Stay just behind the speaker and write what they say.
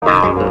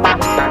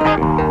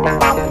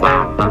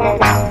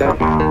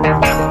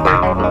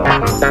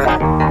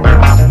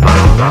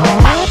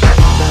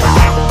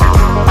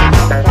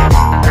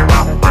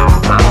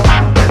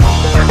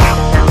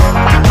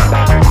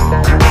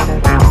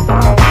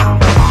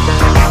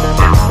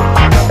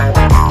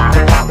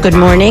Good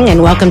morning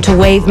and welcome to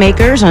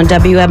Wavemakers on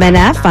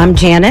WMNF. I'm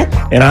Janet.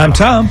 And I'm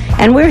Tom.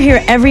 And we're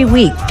here every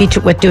week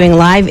featured with doing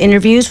live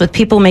interviews with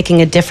people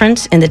making a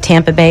difference in the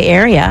Tampa Bay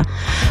area.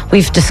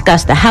 We've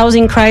discussed the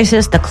housing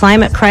crisis, the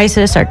climate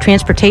crisis, our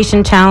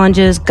transportation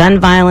challenges, gun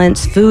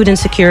violence, food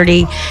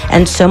insecurity,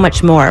 and so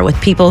much more with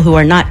people who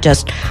are not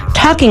just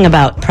talking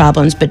about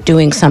problems but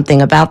doing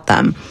something about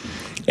them.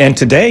 And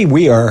today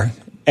we are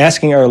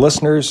asking our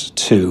listeners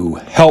to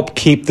help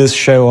keep this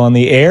show on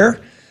the air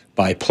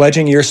by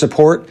pledging your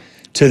support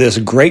to this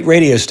great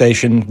radio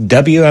station,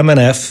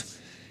 WMNF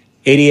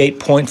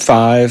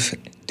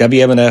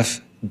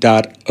 88.5,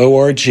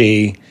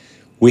 WMNF.org.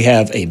 We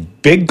have a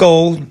big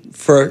goal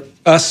for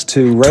us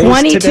to raise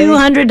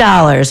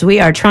 $2,200. We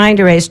are trying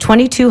to raise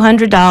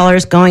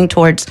 $2,200 going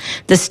towards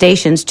the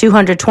station's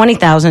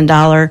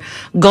 $220,000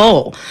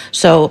 goal.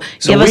 So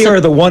we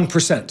are the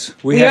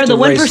 1%. We are the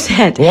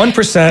 1%.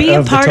 1% Be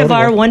a part of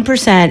our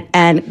 1%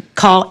 and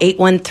call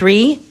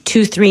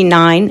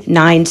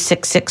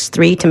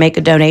 813-239-9663 to make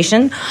a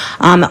donation.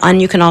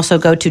 And you can also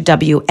go to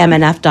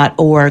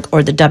WMNF.org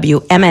or the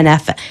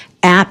WMNF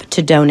app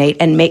to donate,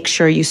 and make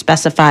sure you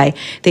specify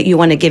that you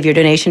want to give your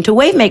donation to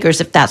Wavemakers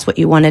if that's what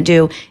you want to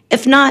do.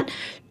 If not,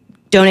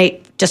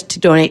 donate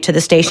to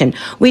the station.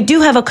 We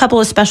do have a couple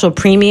of special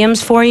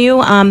premiums for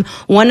you.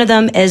 One of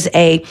them is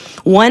a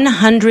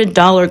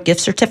 $100 gift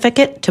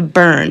certificate to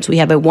Burns. We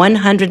have a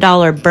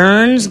 $100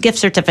 Burns gift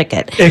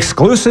certificate.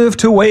 Exclusive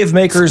to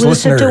Wavemakers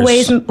listeners.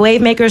 Exclusive to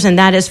Wavemakers, and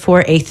that is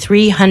for a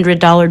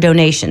 $300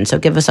 donation. So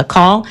give us a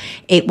call,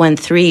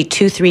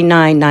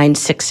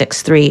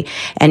 813-239-9663,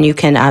 and you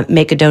can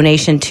make a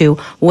donation to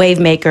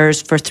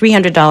Wavemakers for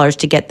 $300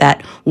 to get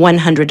that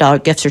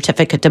 $100 gift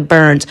certificate to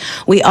Burns.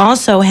 We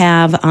also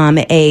have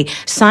a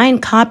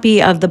signed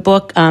copy of the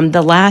book,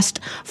 The Last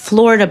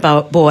Florida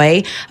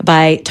Boy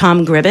by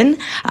Tom Gribben.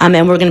 And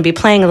we're going to be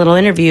playing a little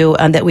interview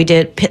that we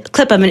did,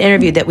 clip of an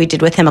interview that we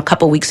did with him a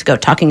couple weeks ago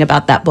talking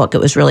about that book. It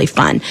was really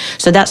fun.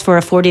 So that's for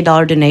a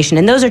 $40 donation.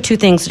 And those are two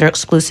things that are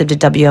exclusive to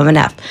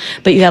WMNF.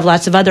 But you have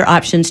lots of other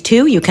options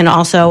too. You can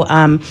also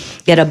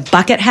get a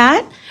bucket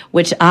hat,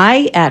 which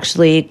I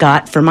actually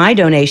got for my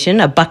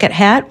donation, a bucket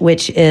hat,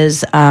 which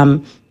is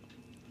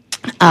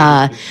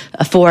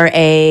for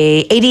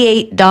a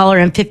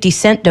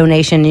 $88.50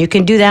 donation. You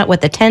can do that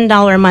with a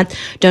 $10 a month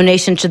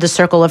donation to the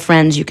Circle of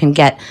Friends. You can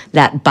get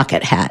that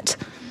bucket hat.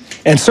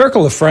 And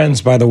Circle of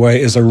Friends, by the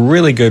way, is a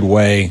really good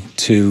way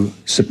to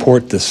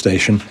support this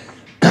station.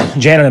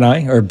 Janet and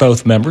I are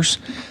both members.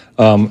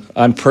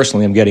 I'm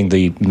personally getting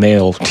the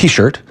male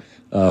T-shirt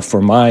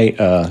for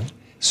my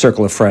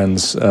Circle of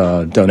Friends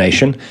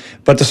donation.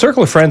 But the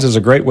Circle of Friends is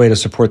a great way to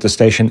support the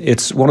station.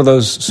 It's one of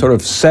those sort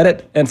of set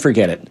it and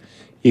forget it.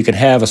 You can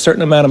have a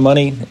certain amount of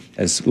money,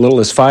 as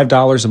little as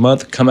 $5 a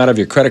month, come out of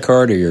your credit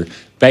card or your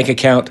bank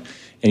account,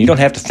 and you don't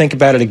have to think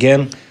about it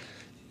again.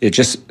 It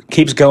just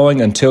keeps going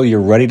until you're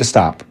ready to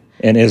stop.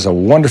 And it is a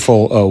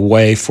wonderful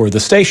way for the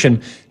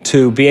station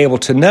to be able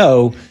to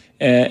know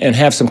and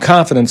have some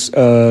confidence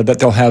that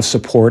they'll have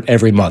support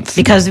every month.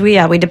 Because we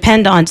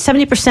depend on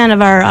 70%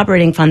 of our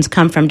operating funds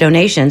come from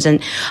donations.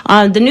 And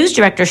the news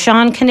director,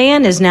 Sean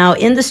Canan, is now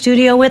in the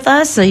studio with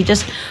us. So he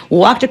just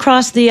walked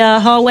across the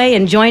hallway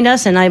and joined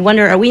us. And I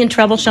wonder, are we in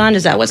trouble, Sean?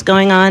 Is that what's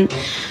going on?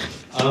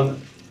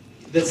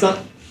 That's not...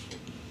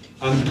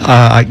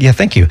 Yeah,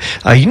 thank you.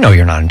 You know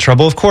you're not in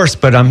trouble, of course,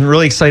 but I'm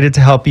really excited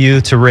to help you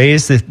to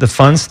raise the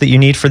funds that you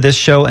need for this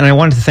show. And I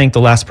wanted to thank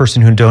the last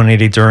person who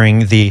donated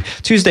during the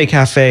Tuesday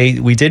Cafe.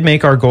 We did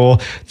make our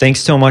goal. Thanks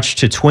so much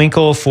to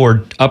Twinkle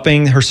for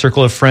upping her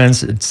Circle of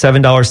Friends at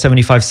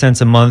 $7.75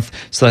 a month.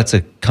 So that's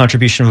a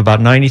contribution of about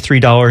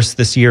 $93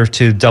 this year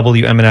to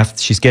WMNF.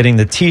 She's getting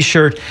the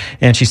T-shirt,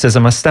 and she says,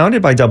 I'm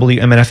astounded by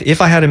WMNF.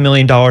 If I had $1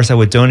 million, I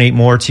would donate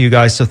more to you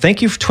guys. So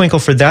thank you, Twinkle,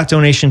 for that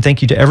donation.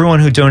 Thank you to everyone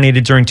who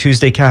donated during Tuesday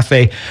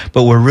Cafe.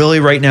 But we're really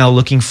right now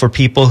looking for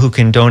people who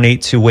can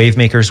donate to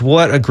Wavemakers.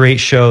 What a great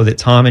show that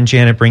Tom and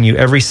Janet bring you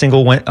every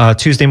single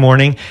Tuesday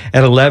morning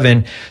at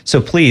 11. So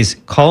please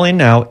call in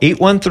now,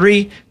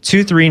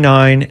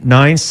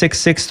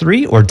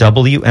 813-239-9663 or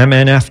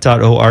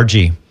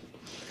WMNF.org.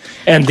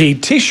 And the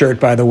T-shirt,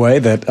 by the way,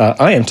 that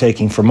I am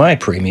taking for my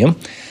premium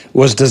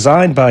was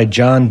designed by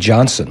John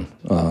Johnson,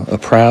 a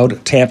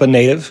proud Tampa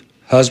native,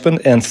 husband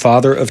and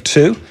father of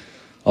two,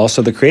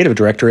 also the creative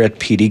director at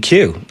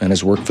PDQ, and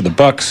has worked for the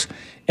Bucks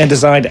and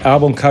designed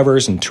album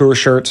covers and tour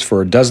shirts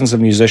for dozens of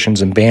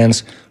musicians and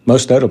bands,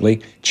 most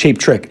notably Cheap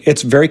Trick.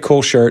 It's a very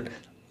cool shirt.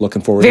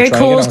 Looking forward to trying it on.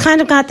 Very cool. It's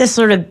kind of got this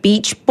sort of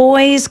Beach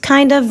Boys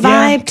kind of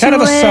vibe to it. Kind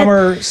of a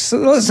summer.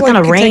 Let's kind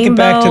of take it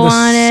back to rainbow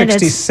on the it.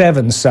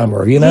 67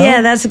 summer, you know?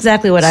 Yeah, that's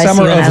exactly what I see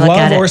when I look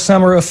at it. Summer of love or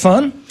summer of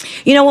fun?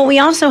 Well, we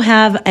also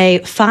have a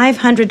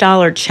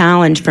 $500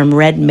 challenge from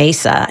Red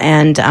Mesa,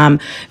 and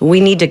we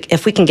need to,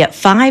 if we can get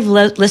 5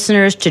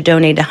 listeners to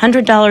donate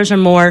 $100 or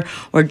more,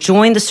 or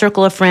join the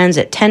Circle of Friends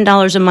at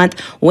 $10 a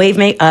month,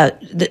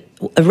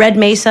 Red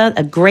Mesa,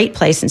 a great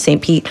place in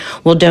St. Pete,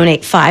 will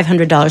donate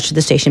 $500 to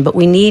the station. But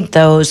we need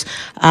those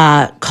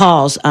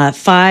calls,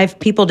 5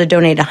 people to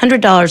donate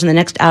 $100 in the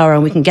next hour,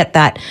 and we can get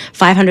that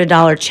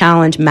 $500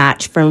 challenge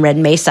match from Red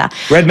Mesa.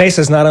 Red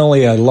Mesa is not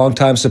only a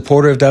longtime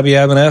supporter of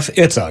WMNF,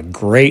 it's a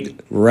great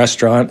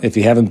restaurant. If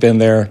you haven't been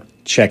there,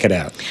 check it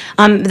out.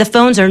 The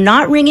phones are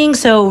not ringing,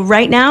 so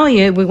right now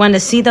we want to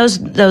see those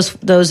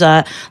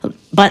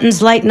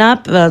buttons lighten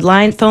up,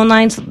 phone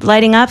lines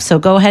lighting up. So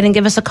go ahead and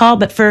give us a call.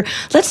 But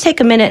let's take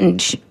a minute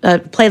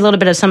and play a little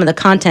bit of some of the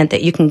content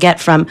that you can get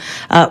from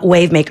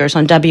Wavemakers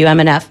on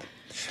WMNF.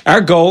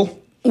 Our goal.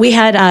 We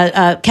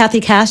had Kathy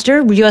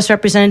Castor, U.S.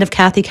 Representative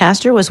Kathy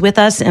Castor, was with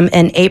us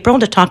in April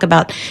to talk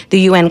about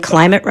the UN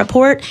climate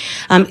report.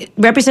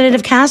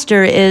 Representative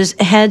Castor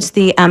heads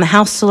the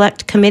House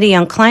Select Committee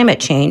on Climate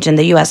Change in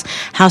the U.S.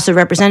 House of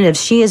Representatives.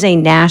 She is a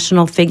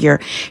national figure.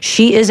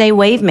 She is a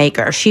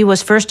wavemaker. She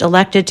was first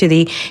elected to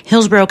the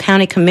Hillsborough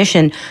County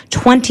Commission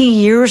 20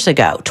 years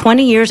ago.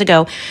 20 years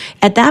ago.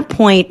 At that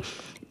point,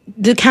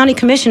 the county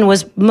commission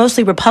was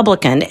mostly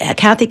Republican.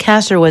 Kathy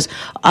Castor was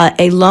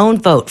a lone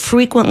vote,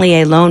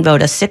 frequently a lone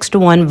vote, a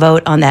 6-1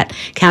 vote on that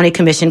county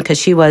commission because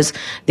she was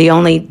the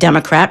only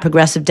Democrat,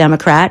 progressive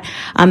Democrat.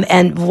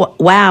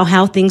 Wow,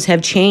 how things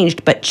have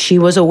changed. But she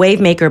was a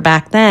wavemaker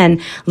back then,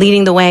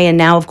 leading the way. And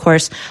now, of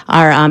course,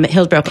 our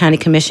Hillsborough County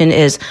Commission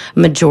is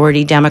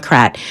majority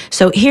Democrat.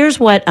 So here's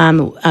what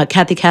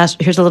Kathy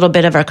Castor, here's a little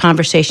bit of our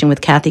conversation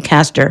with Kathy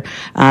Castor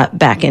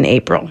back in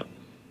April.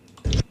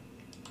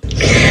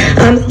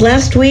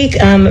 Last week,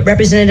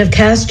 Representative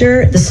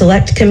Castor, the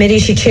Select Committee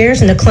she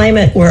chairs, and the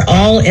climate were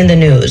all in the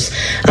news.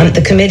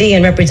 The committee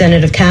and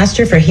Representative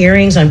Castor for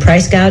hearings on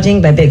price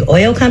gouging by big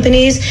oil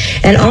companies.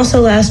 And also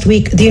last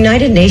week, the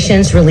United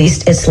Nations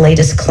released its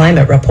latest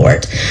climate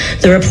report.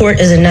 The report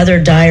is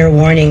another dire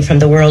warning from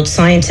the world's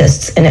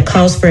scientists, and it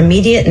calls for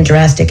immediate and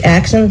drastic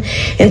action,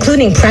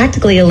 including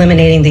practically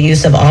eliminating the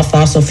use of all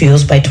fossil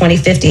fuels by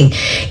 2050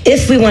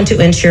 if we want to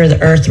ensure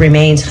the Earth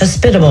remains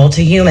hospitable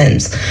to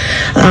humans.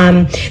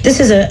 This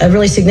is a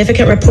really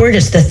significant report.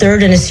 It's the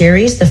third in a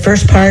series. The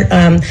first part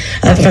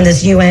from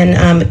this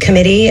UN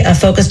committee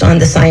focused on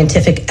the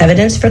scientific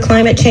evidence for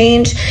climate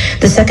change.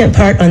 The second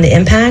part on the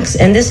impacts.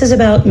 And this is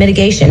about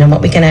mitigation and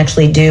what we can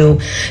actually do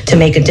to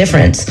make a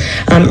difference.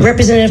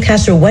 Representative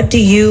Castor, what do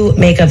you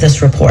make of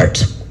this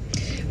report?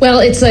 Well,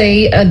 it's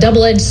a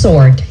double-edged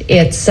sword.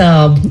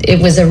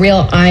 It was a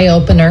real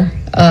eye-opener.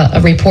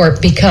 A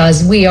report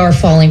because we are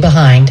falling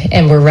behind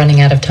and we're running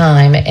out of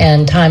time,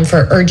 and time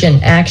for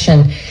urgent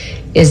action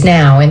is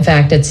now. In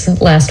fact, it's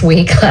last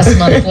week, last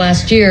month,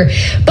 last year.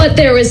 But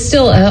there is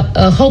still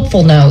a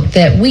hopeful note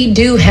that we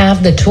do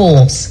have the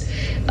tools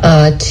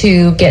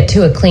to get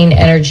to a clean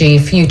energy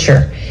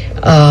future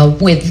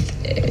with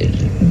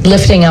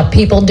lifting up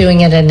people, doing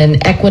it in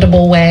an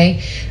equitable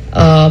way.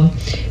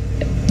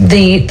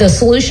 The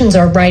solutions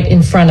are right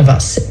in front of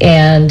us,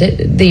 and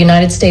the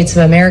United States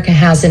of America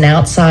has an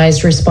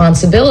outsized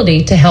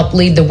responsibility to help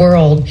lead the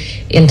world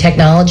in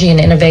technology and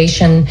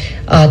innovation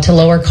to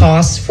lower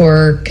costs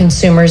for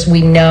consumers.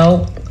 We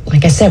know,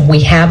 like I said,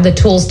 we have the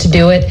tools to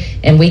do it,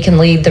 and we can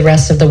lead the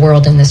rest of the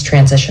world in this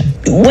transition.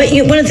 One of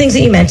the things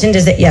that you mentioned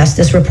is that, yes,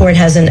 this report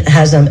has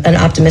an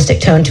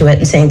optimistic tone to it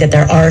and saying that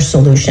there are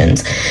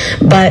solutions.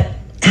 But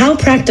how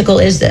practical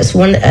is this?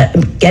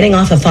 Getting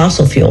off of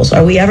fossil fuels.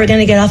 Are we ever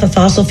going to get off of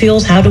fossil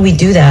fuels? How do we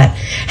do that?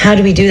 How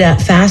do we do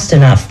that fast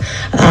enough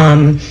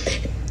when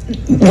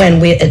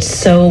it's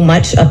so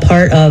much a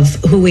part of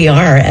who we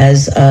are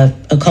as a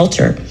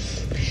culture?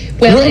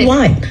 Well,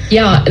 worldwide.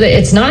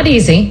 It's not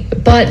easy,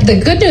 but the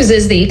good news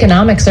is the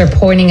economics are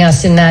pointing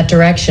us in that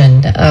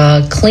direction.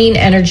 Clean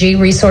energy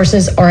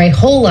resources are a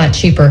whole lot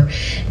cheaper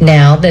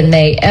now than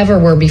they ever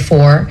were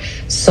before.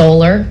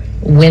 Solar,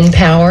 wind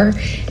power,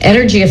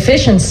 energy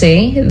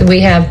efficiency.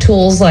 We have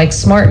tools like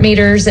smart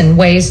meters and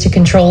ways to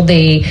control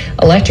the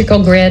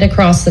electrical grid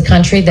across the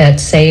country that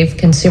save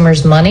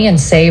consumers money and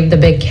save the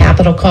big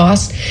capital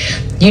cost.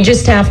 You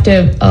just have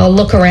to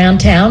look around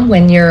town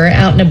when you're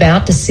out and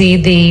about to see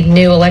the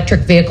new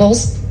electric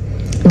vehicles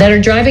that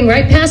are driving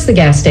right past the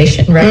gas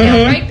station right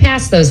now, right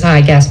past those high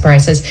gas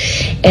prices.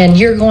 And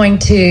we're going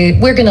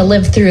to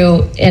live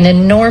through an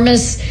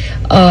enormous,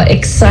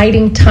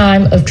 exciting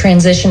time of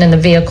transition in the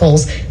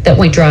vehicles that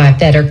we drive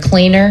that are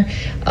cleaner,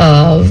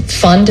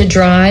 fun to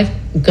drive,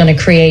 going to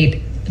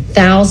create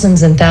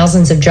thousands and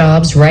thousands of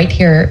jobs right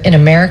here in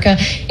America,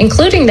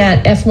 including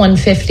that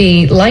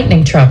F-150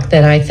 Lightning truck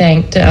that I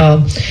thanked the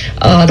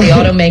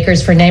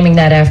automakers for naming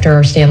that after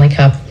our Stanley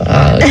Cup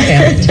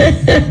challenge.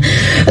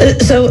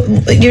 So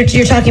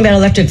you're talking about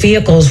electric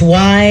vehicles.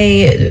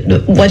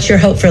 What's your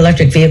hope for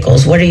electric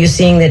vehicles? What are you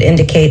seeing that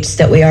indicates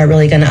that we are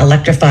really going to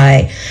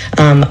electrify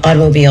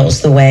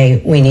automobiles the way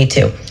we need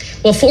to?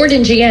 Well, Ford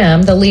and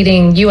GM, the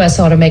leading U.S.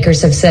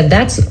 automakers, have said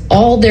that's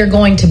all they're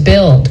going to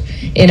build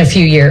in a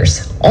few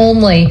years.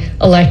 only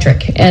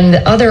electric. And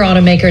the other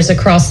automakers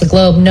across the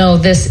globe know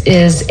this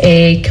is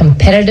a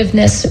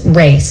competitiveness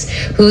race.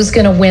 Who's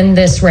going to win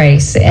this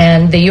race?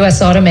 And the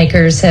U.S.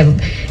 automakers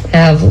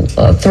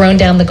have thrown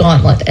down the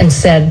gauntlet and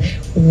said,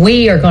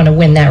 we are going to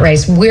win that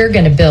race. We're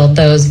going to build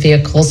those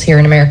vehicles here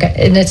in America.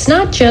 And it's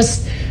not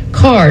just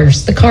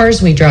the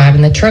cars we drive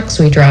and the trucks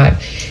we drive.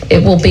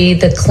 It will be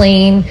the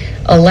clean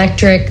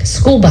electric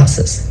school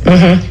buses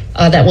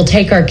that will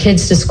take our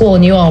kids to school.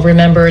 And you all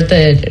remember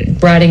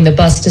riding the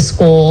bus to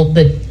school,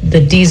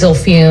 the diesel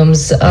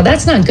fumes.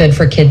 That's not good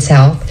for kids'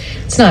 health.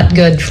 It's not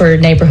good for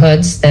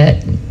neighborhoods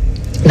that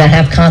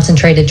have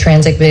concentrated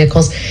transit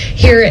vehicles.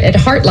 Here at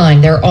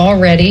Heartline, they're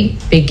already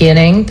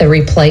beginning the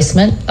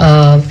replacement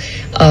of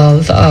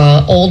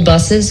old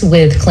buses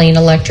with clean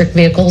electric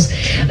vehicles.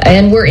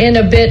 And we're in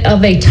a bit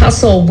of a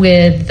tussle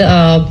with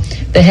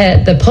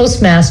the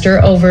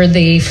postmaster over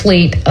the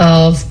fleet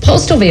of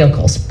postal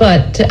vehicles.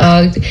 But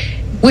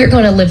we're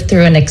going to live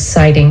through an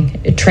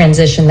exciting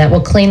transition that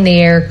will clean the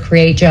air,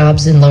 create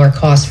jobs, and lower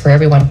costs for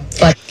everyone.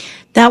 But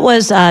that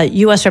was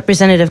U.S.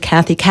 Representative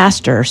Kathy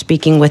Castor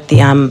speaking with the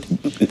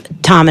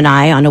Tom and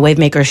I on a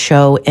Wavemakers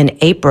show in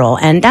April.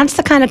 And that's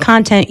the kind of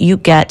content you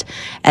get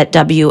at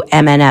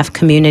WMNF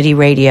Community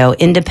Radio,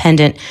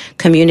 independent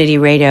community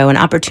radio, an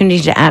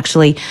opportunity to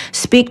actually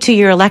speak to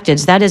your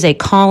electeds. That is a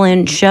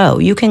call-in show.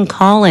 You can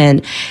call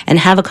in and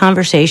have a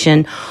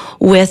conversation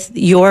with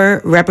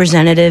your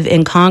representative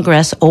in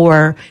Congress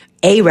or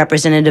a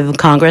representative of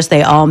Congress.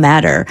 They all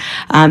matter.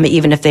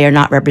 Even if they are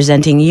not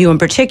representing you in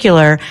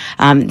particular,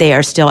 they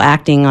are still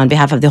acting on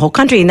behalf of the whole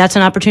country. And that's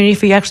an opportunity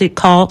for you to actually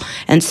call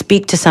and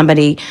speak to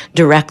somebody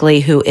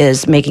directly who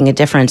is making a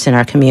difference in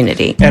our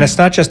community. And it's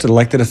not just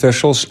elected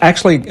officials.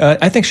 Actually,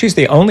 I think she's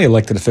the only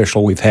elected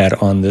official we've had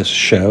on this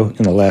show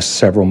in the last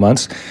several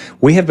months.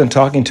 We have been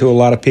talking to a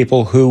lot of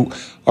people who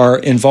are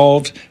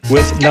involved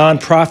with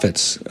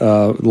nonprofits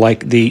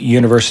like the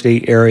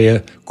University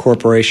Area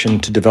Corporation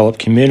to Develop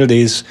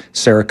Communities.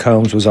 Sarah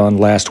Combs was on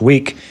last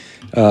week.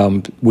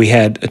 We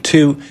had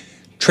two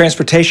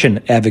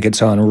transportation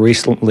advocates on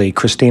recently,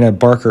 Christina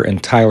Barker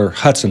and Tyler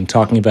Hudson,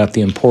 talking about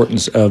the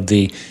importance of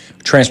the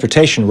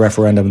transportation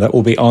referendum that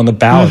will be on the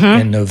ballot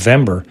in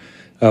November.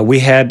 We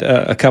had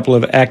a couple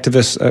of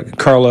activists,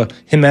 Carla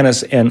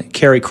Jimenez and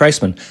Carrie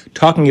Kreisman,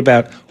 talking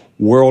about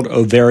World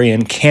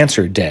Ovarian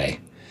Cancer Day.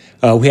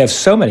 We have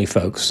so many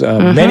folks,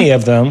 many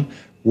of them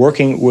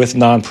working with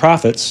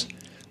nonprofits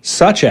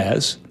such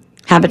as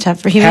Habitat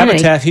for Humanity.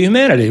 Habitat for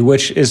Humanity,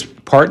 which is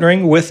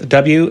partnering with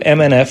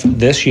WMNF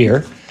this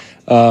year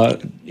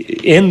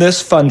in this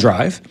fund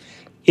drive.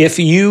 If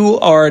you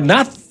are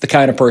not the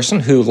kind of person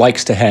who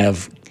likes to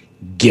have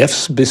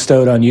gifts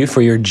bestowed on you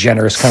for your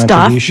generous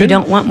contribution. You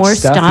don't want more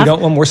stuff. You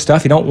don't want more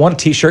stuff. You don't want a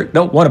T-shirt.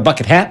 Don't want a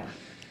bucket hat.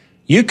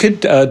 You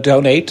could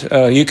donate.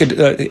 You could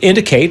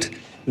indicate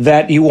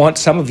that you want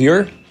some of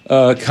your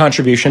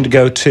contribution to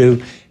go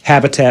to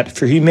Habitat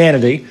for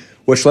Humanity,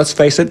 which, let's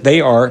face it,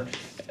 they are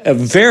a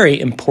very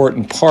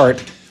important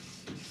part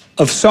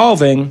of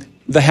solving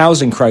the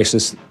housing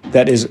crisis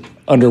that is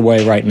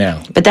underway right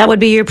now. But that would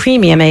be your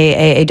premium,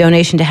 a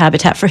donation to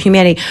Habitat for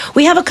Humanity.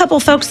 We have a couple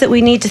folks that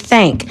we need to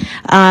thank.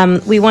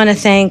 We want to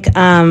thank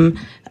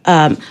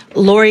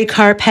Lori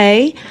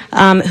Carpe,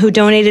 who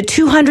donated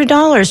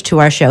 $200 to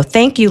our show.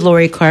 Thank you,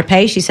 Lori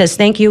Carpe. She says,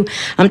 thank you,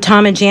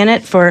 Tom and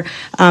Janet, for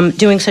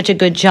doing such a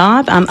good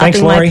job. Thanks,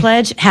 upping Lori. my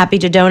pledge. Happy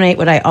to donate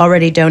what I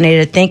already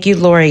donated. Thank you,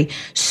 Lori,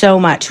 so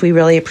much. We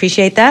really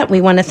appreciate that.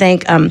 We want to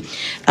thank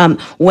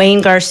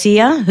Wayne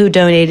Garcia, who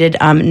donated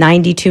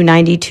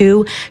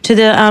 $92.92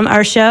 to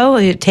our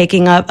show,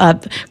 taking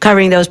up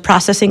covering those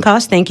processing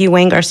costs. Thank you,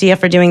 Wayne Garcia,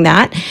 for doing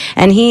that.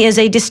 And he is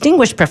a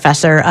distinguished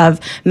professor of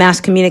mass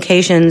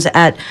communications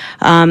at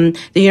the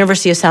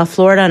University of South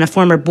Florida and a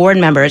former board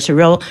member. It's a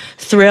real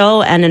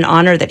thrill and an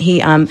honor that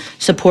he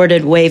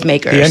supported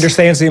Wavemakers. He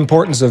understands the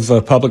importance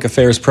of public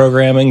affairs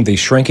programming, the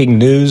shrinking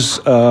news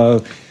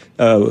environment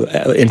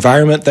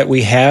that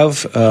we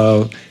have,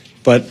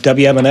 but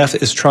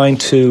WMNF is trying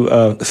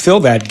to fill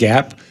that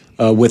gap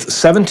with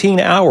 17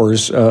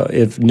 hours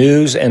of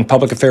news and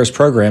public affairs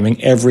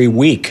programming every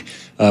week,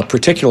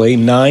 particularly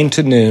 9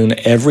 to noon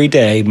every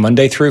day,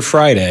 Monday through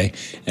Friday,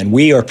 and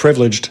we are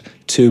privileged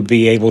to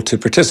be able to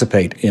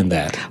participate in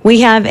that.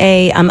 We have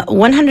a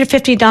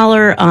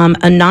 $150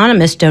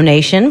 anonymous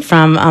donation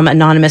from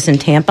Anonymous in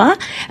Tampa,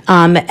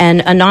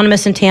 and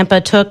Anonymous in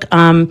Tampa took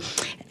a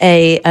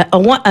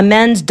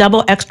men's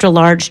double extra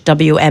large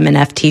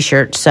WMNF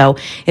T-shirt. So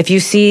if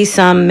you see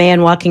some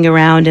man walking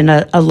around in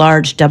a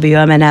large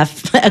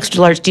WMNF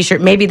extra large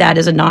T-shirt, maybe that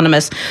is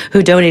Anonymous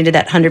who donated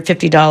that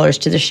 $150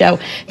 to the show.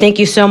 Thank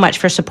you so much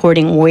for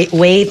supporting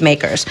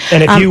Wavemakers.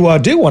 And if you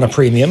do want a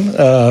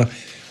premium,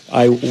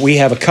 we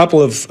have a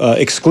couple of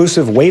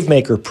exclusive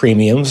Wavemaker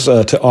premiums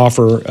to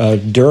offer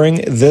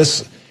during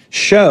this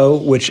show,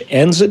 which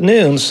ends at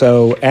noon.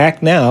 So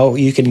act now.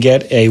 You can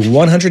get a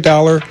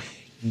 $100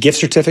 gift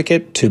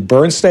certificate to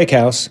Burns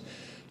Steakhouse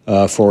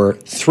for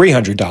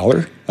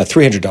 $300. A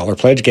 $300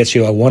 pledge gets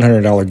you a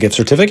 $100 gift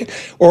certificate.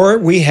 Or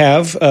we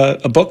have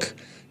a book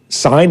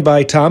signed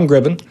by Tom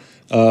Gribben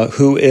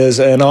who is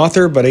an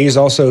author, but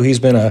he's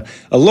been a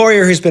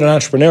lawyer, he's been an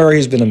entrepreneur,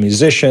 he's been a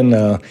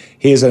musician.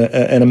 He is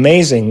an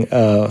amazing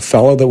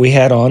fellow that we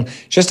had on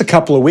just a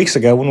couple of weeks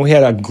ago when we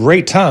had a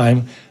great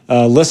time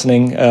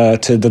listening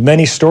to the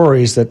many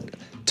stories that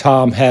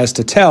Tom has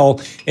to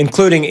tell,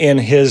 including in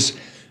his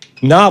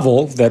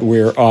novel that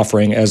we're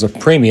offering as a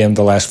premium,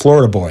 The Last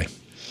Florida Boy.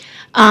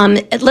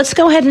 Let's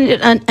go ahead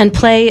and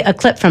play a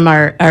clip from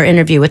our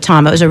interview with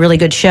Tom. It was a really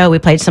good show. We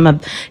played some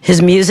of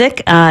his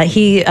music.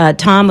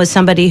 Tom was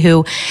somebody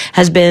who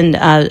has been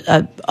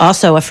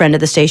also a friend of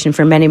the station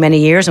for many, many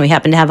years, and we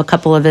happened to have a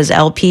couple of his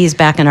LPs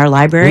back in our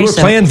library. We were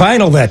playing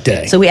vinyl that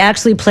day. So we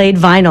actually played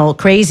vinyl,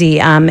 crazy.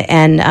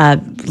 And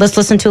let's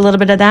listen to a little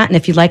bit of that. And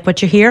if you like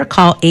what you hear,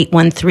 call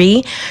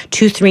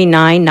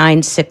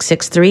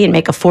 813-239-9663 and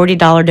make a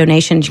 $40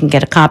 donation. You can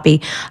get a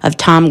copy of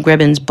Tom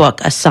Gribben's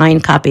book, a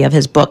signed copy of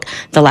his book,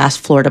 The Last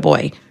Florida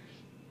Boy.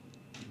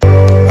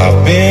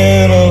 I've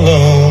been a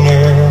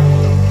loner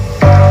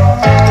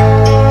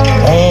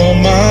all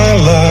my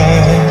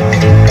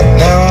life.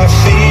 Now I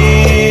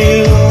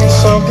feel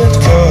something's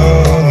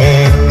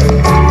coming.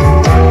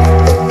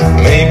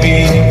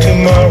 Maybe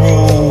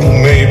tomorrow,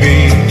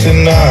 maybe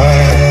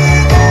tonight.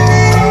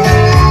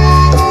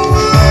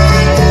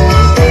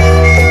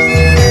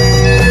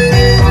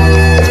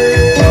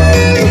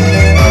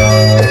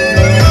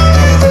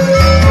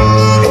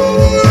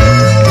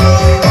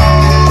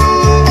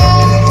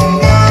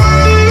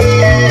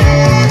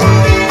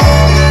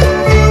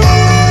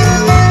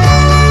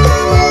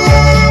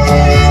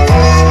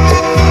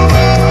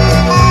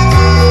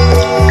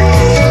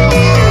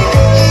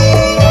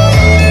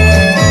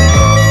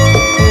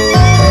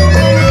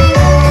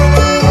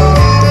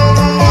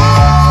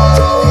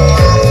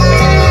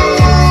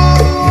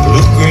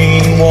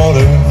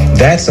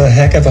 That's a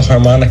heck of a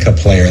harmonica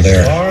player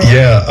there.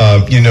 Yeah,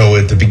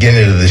 at the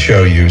beginning of the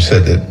show, you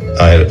said that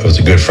I was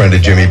a good friend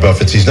of Jimmy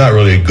Buffett's. He's not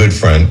really a good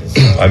friend.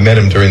 I met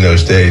him during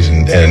those days,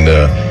 and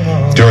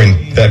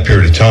during that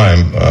period of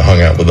time,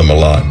 hung out with him a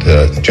lot.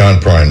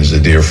 John Prine is a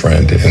dear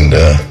friend, and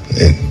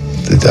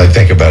I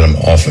think about him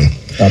often.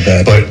 Not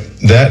bad. But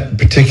that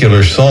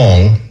particular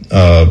song,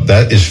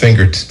 that is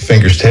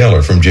Fingers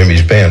Taylor from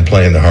Jimmy's band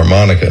playing the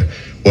harmonica.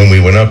 When we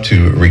went up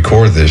to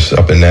record this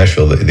up in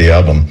Nashville, the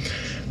album,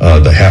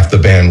 the half the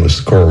band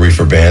was the Coral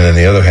Reefer Band, and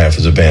the other half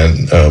of the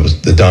band was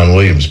the Don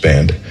Williams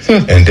Band.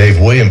 And Dave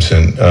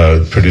Williamson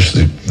produced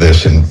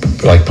this and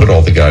put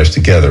all the guys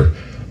together.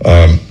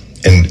 And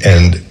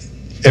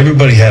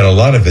everybody had a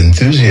lot of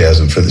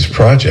enthusiasm for this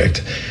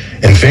project,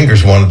 and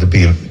Fingers wanted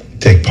to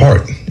take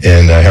part.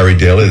 And Harry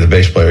Daly, the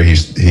bass player,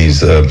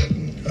 he's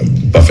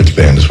Buffett's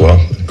band as well,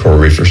 Coral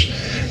Reefers.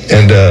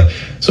 And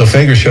so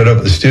Fingers showed up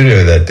at the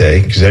studio that day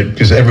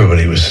because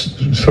everybody was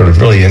sort of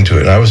really into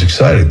it, and I was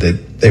excited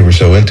that they were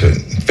so into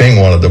it. Fing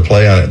wanted to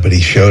play on it, but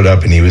he showed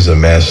up and he was a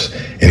mess,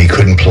 and he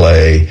couldn't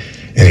play,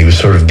 and he was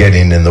sort of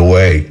getting in the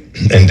way.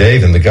 And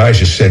Dave and the guys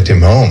just sent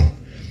him home.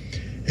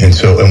 And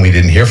we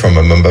didn't hear from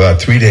him. And about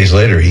 3 days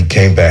later, he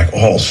came back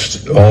all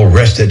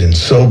rested and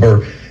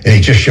sober, and he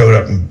just showed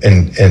up,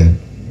 and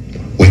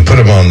we put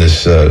him on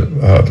this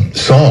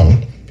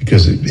song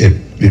because it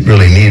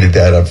really needed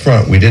that up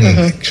front. We didn't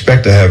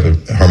expect to have a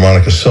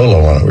harmonica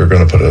solo on it. We were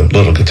going to put a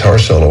little guitar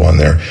solo on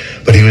there.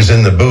 But he was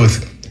in the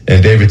booth,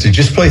 and David said,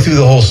 just play through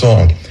the whole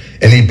song.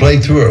 And he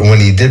played through it. And when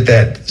he did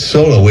that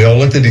solo, we all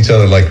looked at each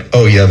other like,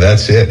 oh, yeah,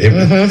 that's it.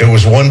 It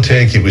was one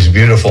take. It was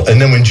beautiful. And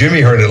then when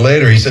Jimmy heard it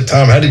later, he said,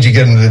 Tom, how did you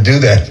get him to do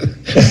that?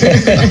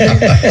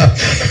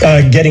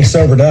 Getting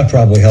sobered up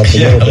probably helped a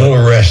little bit. A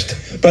little rest.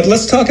 But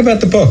let's talk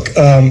about the book.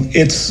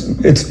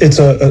 It's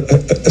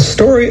a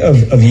story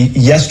of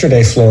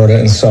yesterday Florida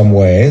in some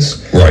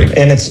ways. Right.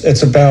 And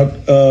it's about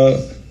a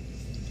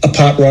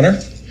pot runner.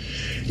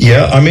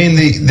 Yeah, I mean,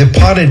 the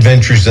pot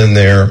adventures in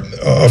there,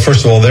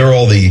 first of all, they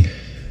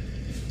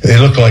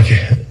look like,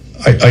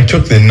 I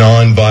took the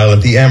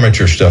non-violent, the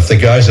amateur stuff, the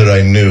guys that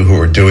I knew who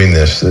were doing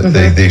this,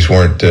 these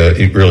weren't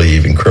really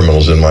even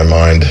criminals in my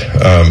mind.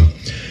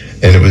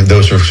 And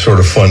those were sort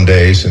of fun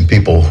days, and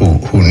people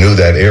who knew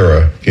that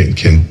era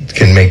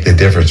can make the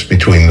difference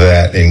between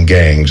that and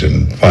gangs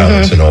and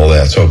violence and all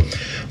that. So,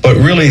 but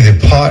really the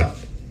pot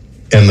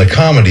and the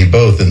comedy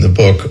both in the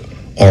book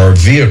are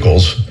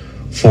vehicles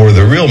for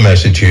the real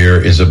message here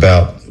is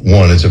about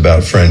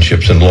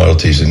friendships and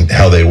loyalties and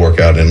how they work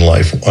out in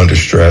life under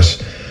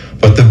stress.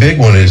 But the big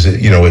one is,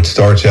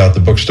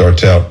 the book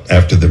starts out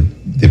after the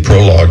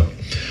prologue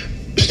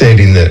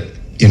stating that,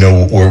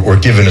 we're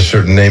given a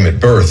certain name at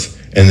birth.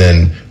 And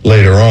then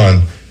later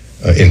on,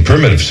 in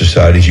primitive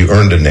societies, you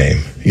earned a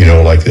name,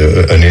 like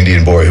an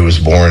Indian boy who was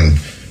born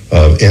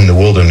in the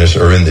wilderness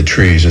or in the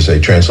trees, as they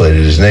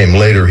translated his name.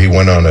 Later, he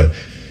went on a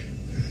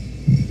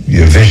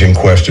vision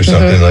quest or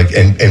something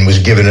and was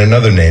given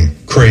another name,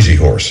 Crazy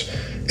Horse.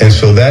 And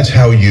so that's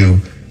how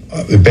you,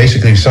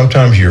 basically,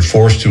 sometimes you're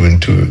forced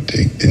into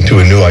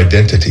a new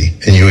identity,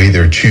 and you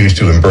either choose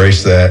to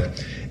embrace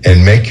that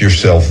and make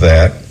yourself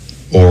that,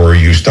 or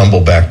you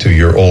stumble back to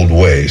your old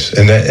ways.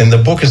 And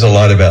the book is a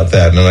lot about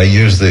that. And I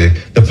use the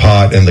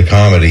pot and the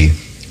comedy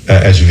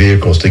as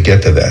vehicles to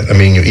get to that. I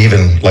mean, you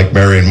even like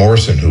Marion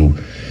Morrison, who,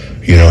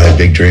 had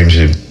big dreams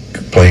of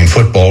playing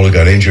football, who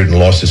got injured and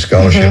lost his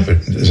scholarship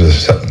at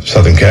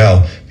Southern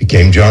Cal,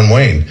 became John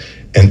Wayne.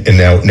 And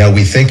now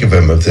we think of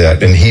him of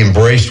that, and he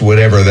embraced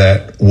whatever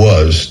that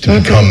was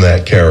to become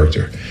that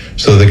character.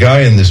 So the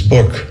guy in this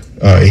book,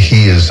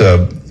 he is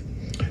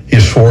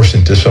forced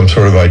into some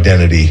sort of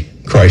identity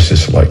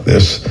crisis like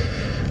this.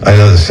 I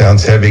know this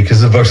sounds heavy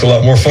because the book's a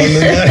lot more fun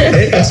than that.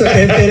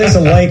 It is a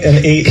light and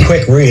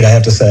quick read, I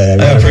have to say.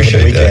 I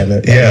appreciate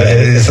that.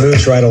 It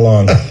moves right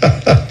along.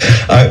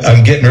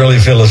 I'm getting really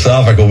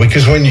philosophical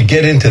because when you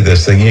get into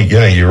this thing,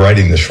 you're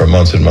writing this for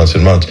months and months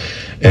and months,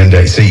 and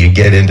so you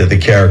get into the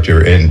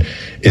character, and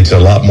it's a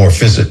lot more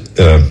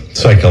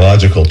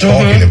psychological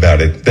talking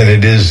about it than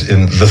it is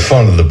in the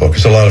fun of the book.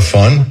 It's a lot of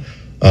fun,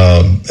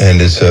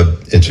 and it's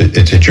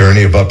a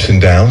journey of ups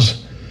and downs.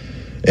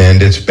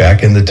 And it's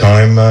back in the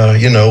time,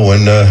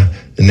 when the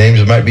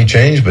names might be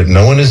changed, but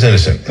no one is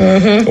innocent.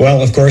 Well,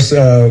 of course,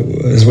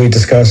 as we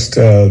discussed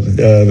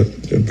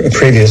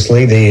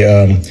previously,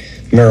 the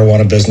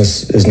marijuana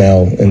business is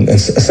now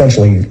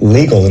essentially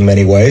legal in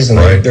many ways, and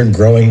they're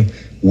growing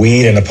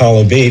weed in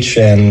Apollo Beach,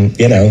 and,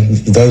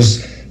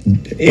 those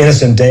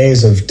innocent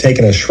days of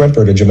taking a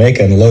shrimper to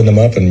Jamaica and loading them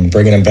up and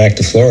bringing them back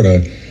to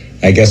Florida,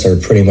 I guess, are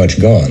pretty much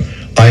gone.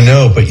 I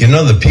know, but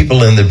the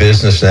people in the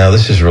business now,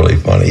 this is really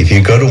funny. If you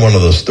go to one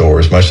of those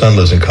stores, my son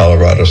lives in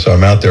Colorado, so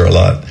I'm out there a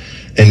lot,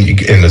 and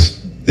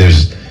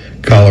there's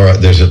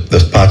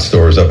pot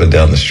stores up and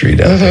down the street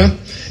out there.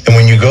 And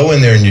when you go in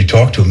there and you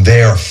talk to them,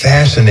 they are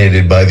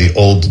fascinated by the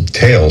old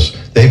tales.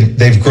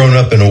 They've grown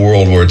up in a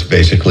world where it's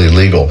basically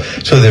legal,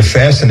 so they're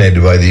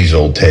fascinated by these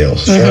old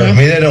tales. I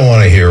mean, they don't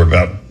want to hear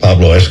about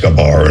Pablo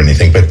Escobar or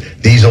anything, but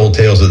these old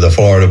tales of the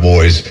Florida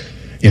boys,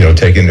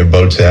 taking their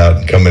boats out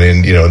and coming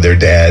in, their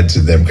dads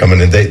and them coming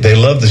in. They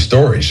love the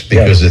stories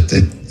because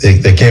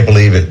they can't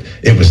believe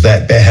it was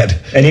that bad.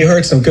 And you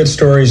heard some good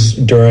stories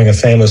during a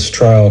famous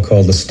trial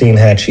called the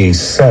Steinhatchee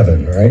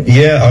 7, right?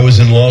 Yeah, I was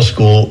in law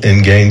school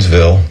in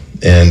Gainesville,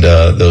 and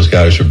those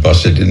guys were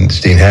busted in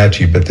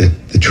Steinhatchee, but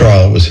the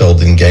trial was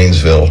held in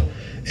Gainesville.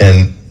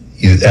 And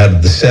out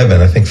of the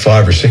 7, I think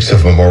 5 or 6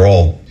 of them are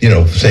all,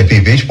 St.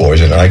 Pete Beach boys,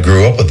 and I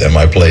grew up with them.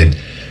 I played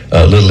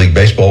Little League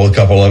Baseball with a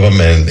couple of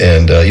them,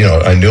 and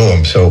I knew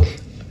them, so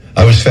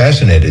I was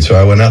fascinated. So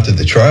I went out to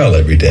the trial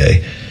every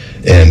day,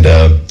 and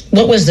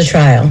what was the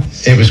trial?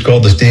 It was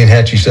called the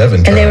Steinhatchee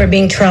 7 trial. And they were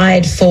being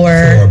tried for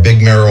a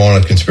big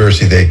marijuana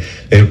conspiracy. They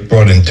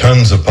brought in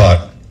tons of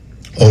pot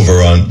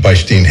over by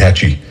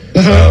Steinhatchee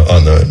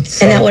on the.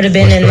 And that would have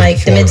been in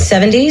like the mid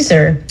 70s,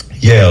 or.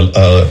 Yeah,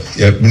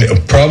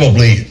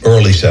 probably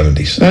early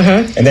 70s.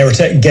 And they were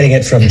getting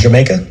it from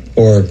Jamaica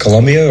or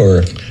Colombia,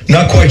 or?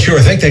 Not quite sure.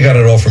 I think they got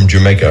it all from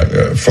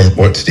Jamaica, from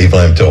what Steve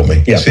Lamb told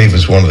me. Yeah. Steve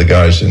was one of the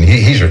guys, and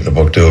he's written a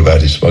book, too,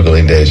 about his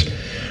smuggling days.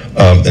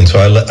 And so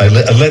I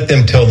let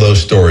them tell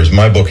those stories.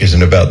 My book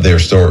isn't about their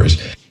stories.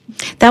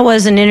 That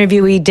was an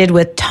interview we did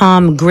with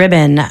Tom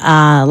Gribben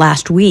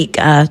last week,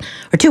 or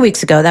 2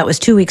 weeks ago. That was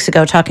 2 weeks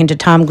ago, talking to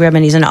Tom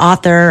Gribben. He's an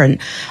author and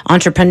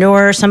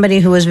entrepreneur,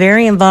 somebody who was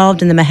very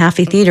involved in the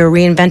Mahaffey Theater,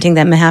 reinventing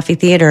that Mahaffey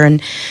Theater in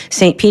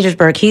St.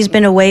 Petersburg. He's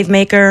been a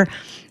Wavemaker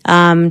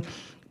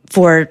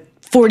for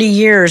 40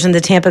 years in the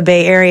Tampa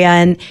Bay area.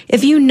 And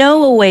if you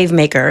know a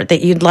Wavemaker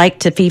that you'd like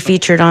to be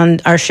featured on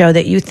our show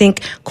that you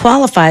think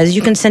qualifies,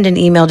 you can send an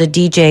email to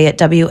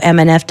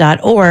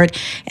dj@wmnf.org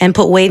and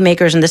put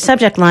Wavemakers in the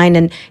subject line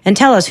and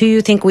tell us who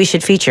you think we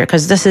should feature,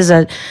 because this is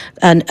a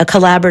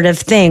collaborative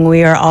thing.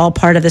 We are all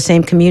part of the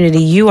same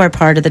community. You are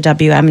part of the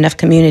WMNF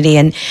community,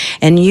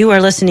 and you are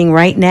listening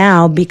right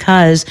now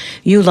because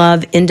you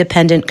love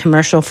independent,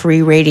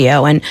 commercial-free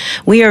radio. And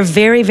we are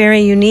very,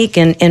 very unique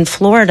in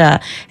Florida,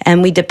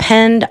 and we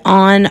depend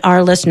on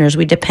our listeners.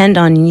 We depend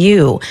on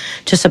you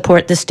to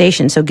support the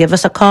station. So give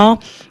us a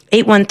call,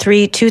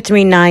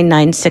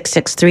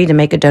 813-239-9663 to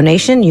make a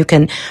donation. You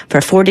can, for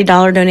a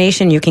 $40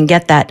 donation, you can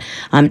get that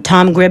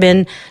Tom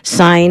Gribben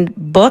signed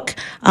book.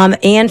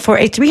 And for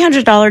a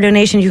 $300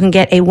 donation, you can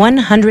get a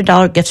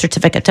 $100 gift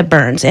certificate to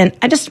Burns. And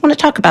I just want to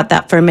talk about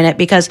that for a minute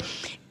because,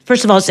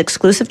 first of all, it's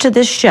exclusive to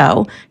this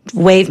show,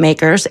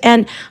 Wavemakers,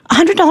 and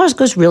 $100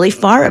 goes really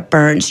far at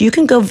Burns. You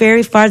can go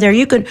very far there.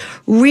 You can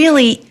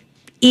really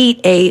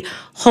eat a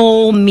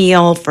whole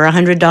meal for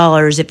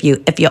 $100 if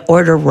you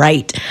order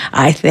right.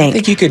 I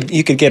think you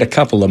could get a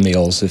couple of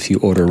meals if you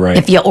order right.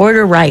 If you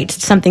order right,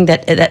 it's something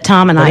that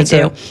Tom and I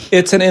do.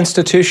 It's an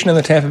institution in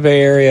the Tampa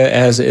Bay area,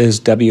 as is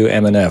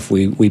WMNF.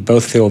 We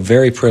both feel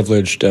very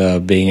privileged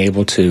being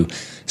able to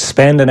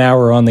spend an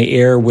hour on the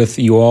air with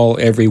you all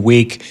every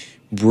week,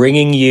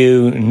 bringing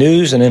you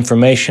news and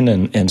information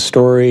and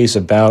stories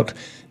about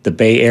the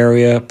Bay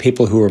Area,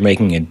 people who are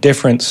making a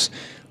difference,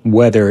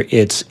 whether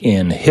it's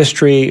in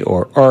history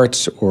or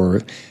arts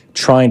or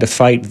trying to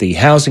fight the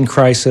housing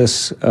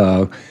crisis,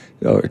 or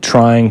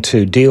trying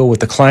to deal with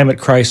the climate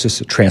crisis,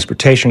 the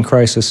transportation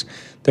crisis.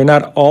 They're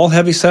not all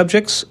heavy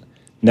subjects.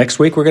 Next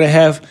week, we're going to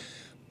have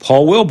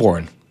Paul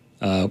Wilborn.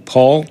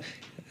 Paul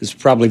is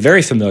probably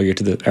very familiar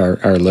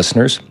to our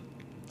listeners.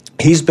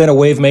 He's been a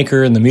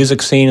wavemaker in the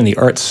music scene and the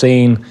art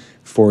scene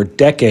for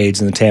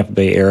decades in the Tampa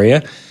Bay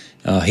area.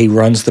 He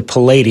runs the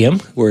Palladium,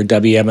 where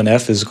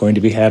WMNF is going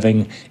to be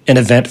having an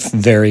event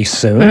very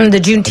soon. The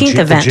Juneteenth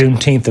event. The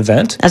Juneteenth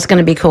event. That's going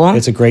to be cool.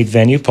 It's a great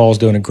venue. Paul's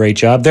doing a great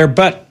job there.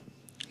 But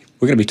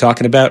we're going to be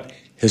talking about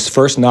his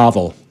first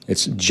novel.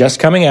 It's just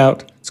coming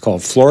out. It's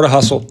called Florida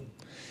Hustle.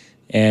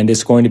 And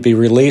it's going to be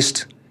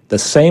released the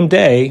same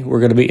day we're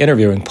going to be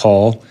interviewing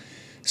Paul.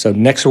 So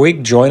next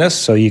week, join us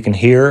so you can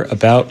hear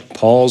about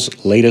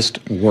Paul's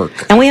latest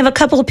work. And we have a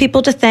couple of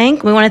people to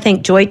thank. We want to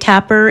thank Joy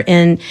Tapper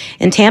in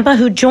Tampa,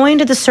 who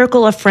joined the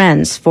Circle of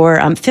Friends for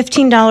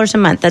 $15 a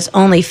month. That's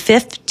only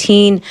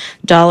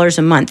 $15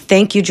 a month.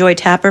 Thank you, Joy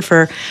Tapper,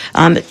 for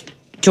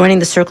joining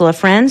the Circle of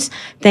Friends.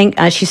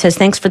 She says,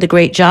 thanks for the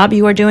great job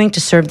you are doing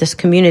to serve this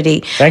community.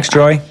 Thanks,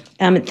 Joy.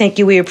 Thank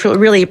you. We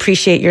really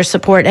appreciate your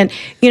support. And,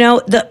 you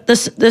know,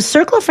 the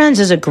Circle of Friends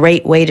is a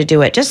great way to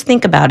do it. Just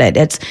think about it.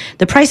 It's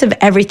the price of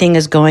everything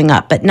is going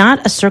up, but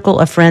not a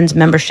Circle of Friends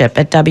membership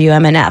at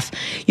WMNF.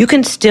 You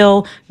can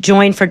still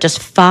join for just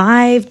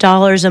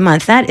 $5 a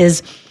month. That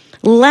is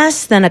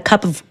less than a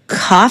cup of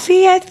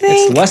coffee, I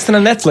think. It's less than a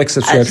Netflix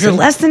subscription. It's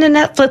less than a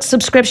Netflix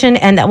subscription,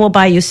 and that will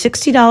buy you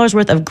 $60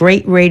 worth of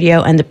great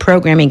radio, and the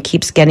programming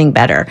keeps getting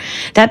better.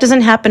 That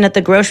doesn't happen at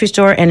the grocery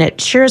store, and it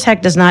sure as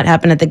heck does not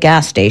happen at the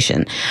gas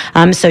station.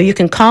 So you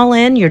can call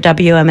in your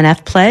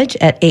WMNF pledge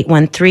at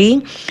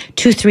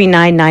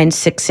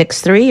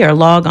 813-239-9663 or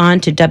log on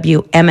to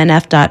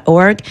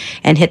WMNF.org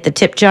and hit the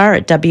tip jar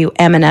at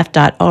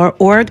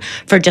WMNF.org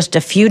for just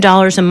a few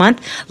dollars a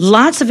month.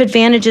 Lots of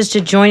advantages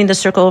to joining the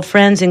Circle of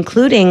Friends,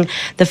 including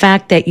the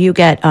fact that you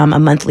get a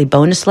monthly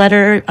bonus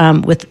letter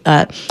with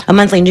a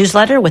monthly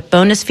newsletter with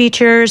bonus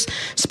features,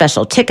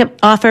 special ticket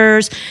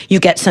offers. You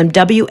get some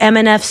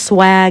WMNF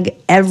swag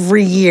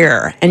every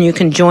year, and you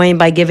can join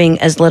by giving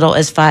as little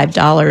as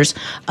 $5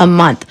 a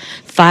month.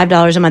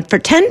 $5 a month. For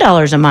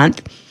 $10 a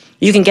month,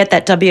 you can get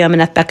that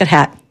WMNF bucket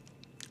hat.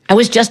 I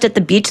was just at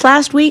the beach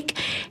last week.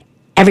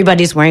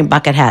 Everybody's wearing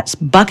bucket hats.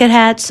 Bucket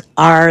hats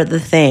are the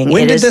thing.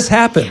 When did this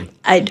happen?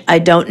 I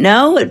don't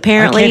know.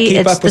 Apparently,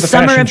 it's the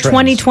summer of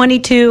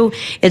 2022.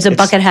 It's a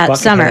bucket hat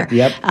summer.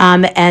 Yep.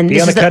 And be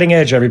on the cutting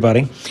edge,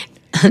 everybody.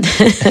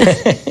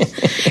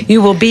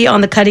 You will be on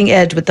the cutting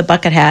edge with the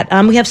bucket hat.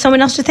 We have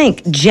someone else to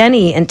thank.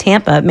 Jenny in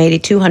Tampa made a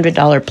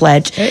 $200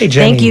 pledge. Hey,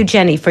 Jenny. Thank you,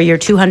 Jenny, for your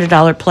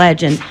 $200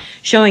 pledge and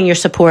showing your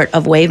support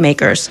of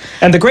Wavemakers.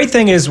 And the great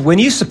thing is, when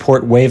you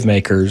support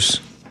Wavemakers,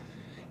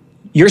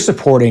 you're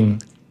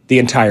supporting the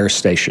entire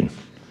station.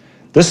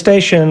 This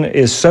station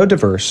is so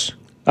diverse.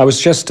 I was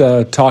just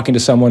talking to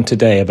someone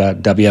today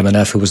about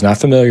WMNF who was not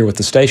familiar with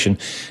the station,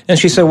 and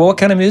she said, well, what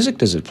kind of music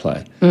does it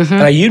play?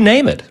 Mm-hmm. You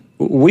name it.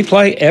 We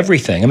play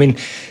everything. I mean,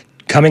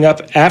 coming up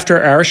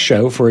after our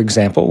show, for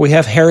example, we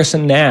have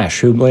Harrison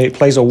Nash, who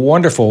plays a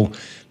wonderful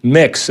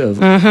mix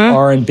of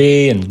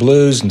R&B and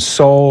blues and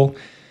soul.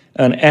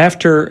 And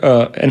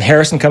and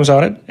Harrison comes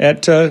on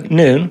at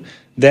noon.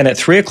 Then at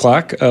 3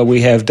 o'clock,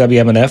 we have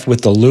WMNF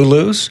with the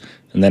Lulus.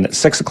 And then at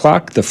 6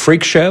 o'clock, The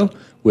Freak Show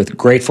with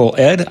Grateful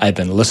Ed. I've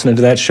been listening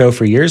to that show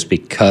for years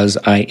because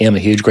I am a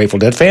huge Grateful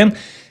Dead fan.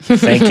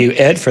 Thank you,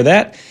 Ed, for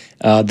that.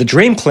 The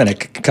Dream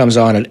Clinic comes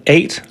on at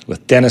 8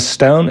 with Dennis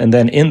Stone, and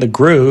then In the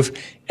Groove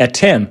at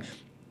 10.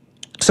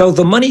 So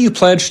the money you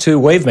pledge to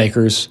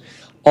Wavemakers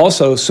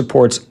also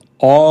supports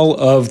all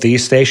of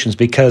these stations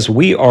because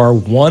we are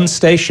one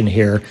station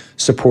here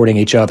supporting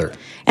each other.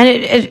 And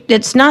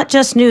it's not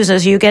just news.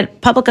 As you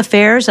get public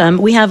affairs,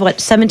 we have,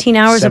 17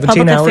 hours of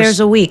public affairs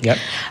a week. Yep.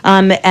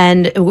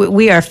 And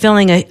we are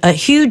filling a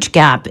huge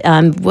gap,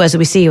 as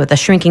we see with a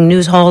shrinking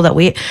news hole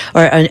or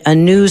a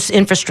news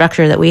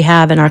infrastructure that we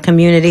have in our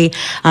community.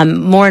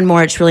 More and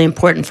more, it's really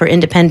important for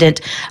independent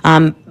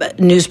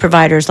news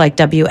providers like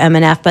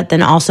WMNF, but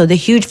then also the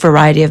huge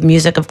variety of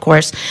music, of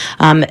course,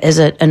 is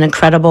an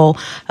incredible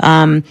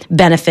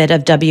benefit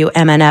of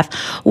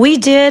WMNF. We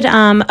did,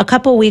 a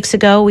couple weeks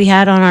ago, we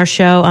had on our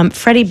show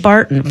Freddie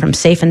Barton from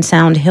Safe and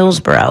Sound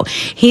Hillsborough.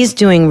 He's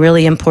doing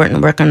really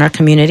important work in our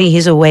community.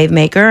 He's a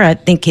wavemaker. I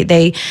think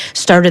they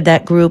started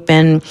that group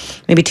in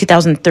maybe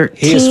 2013.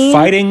 He is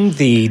fighting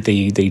the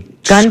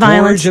gun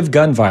violence of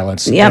gun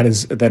violence. Yep.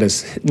 That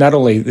is not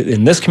only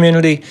in this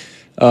community,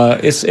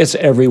 it's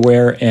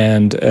everywhere,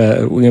 and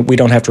we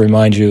don't have to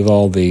remind you of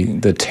all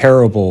the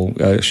terrible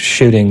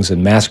shootings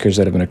and massacres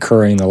that have been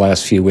occurring in the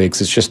last few weeks.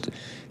 It's just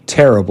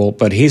terrible,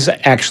 but he's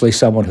actually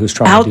someone who's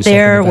trying to do something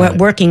out about there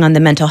working on the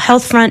mental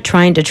health front,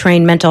 trying to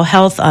train mental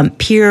health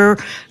peer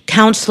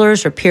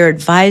counselors or peer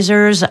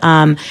advisors.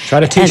 Try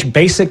to teach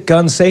basic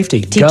gun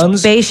safety.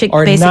 Guns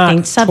are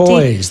not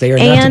toys. They are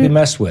not to be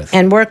messed with.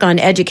 And work on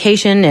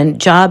education and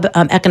job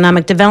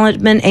economic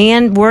development,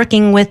 and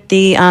working with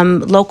the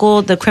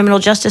the criminal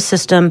justice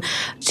system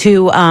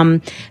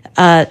to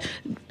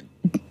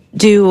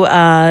do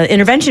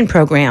intervention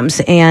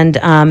programs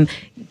and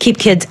keep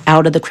kids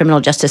out of the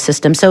criminal justice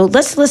system. So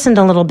let's listen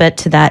a little bit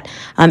to that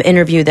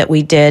interview that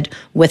we did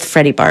with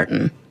Freddie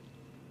Barton.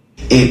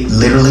 It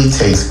literally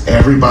takes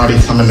everybody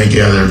coming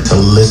together to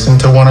listen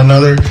to one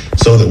another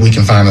so that we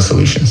can find the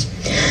solutions.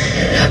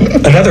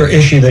 Another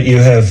issue that you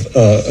have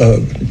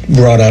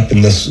brought up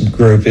in this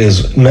group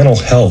is mental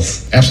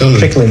health. Absolutely.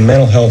 Particularly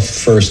mental health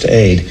first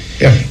aid.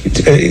 Yeah.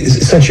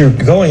 Since you're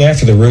going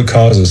after the root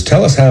causes,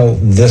 tell us how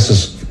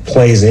this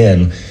plays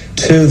in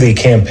to the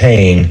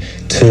campaign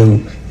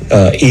to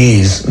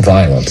ease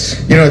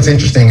violence. You know, it's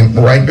interesting.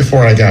 Right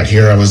before I got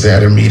here, I was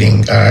at a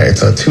meeting.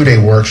 It's a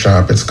 2-day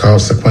workshop. It's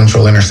called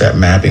Sequential Intercept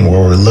Mapping, where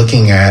we're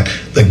looking at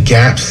the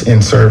gaps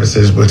in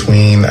services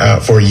between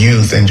for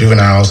youth and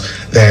juveniles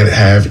that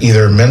have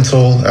either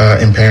mental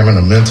impairment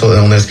or mental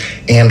illness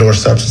and or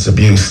substance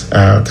abuse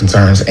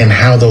concerns, and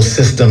how those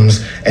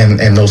systems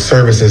and those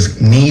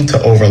services need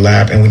to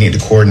overlap, and we need to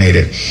coordinate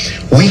it.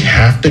 We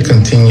have to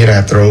continue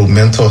to throw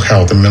mental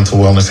health and mental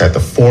wellness at the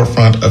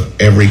forefront of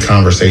every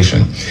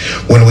conversation.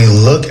 When we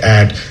look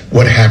at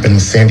what happened in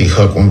Sandy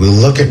Hook, when we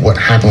look at what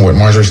happened with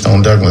Marjorie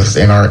Stone Douglas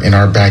in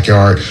our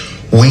backyard,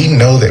 we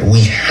know that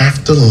we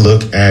have to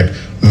look at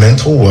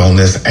mental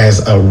wellness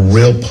as a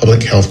real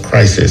public health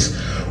crisis.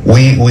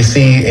 We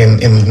see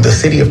in the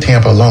city of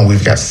Tampa alone,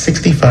 we've got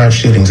 65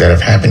 shootings that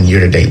have happened year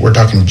to date. We're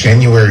talking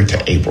January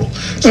to April.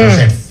 So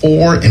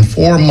in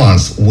 4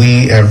 months,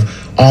 we've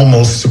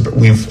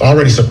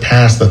already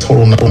surpassed the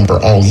total number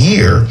all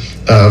year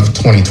of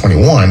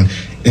 2021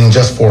 in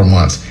just 4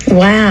 months.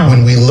 Wow.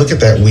 When we look at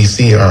that, we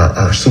see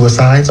our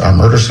suicides, our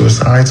murder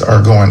suicides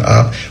are going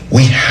up.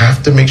 We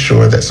have to make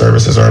sure that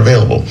services are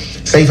available.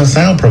 Safe and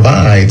Sound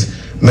provides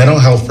mental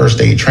health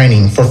first aid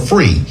training for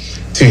free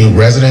to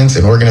residents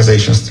and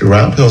organizations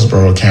throughout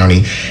Hillsborough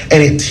County,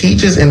 and it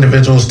teaches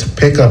individuals to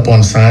pick up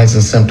on signs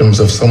and symptoms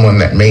of someone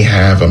that may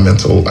have a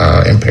mental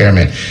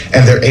impairment,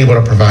 and they're able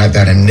to provide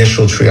that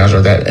initial triage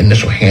or that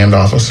initial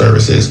handoff of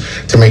services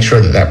to make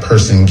sure that that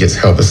person gets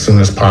help as soon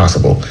as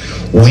possible.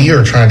 We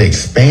are trying to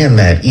expand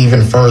that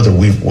even further.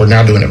 We're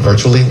now doing it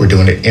virtually, we're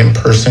doing it in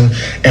person,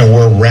 and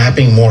we're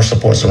wrapping more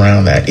supports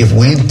around that. If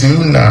we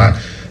do not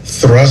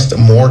thrust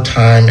more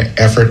time,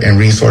 effort, and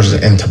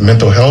resources into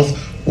mental health,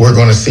 we're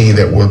going to see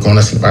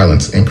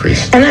violence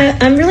increase. And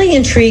I'm really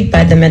intrigued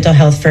by the mental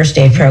health first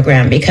aid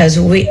program, because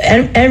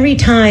every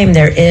time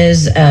there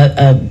is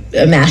a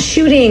mass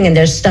shooting and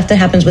there's stuff that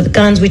happens with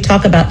guns, we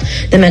talk about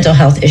the mental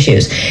health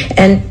issues.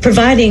 And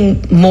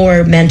providing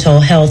more mental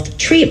health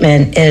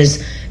treatment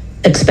is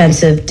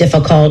expensive,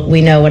 difficult.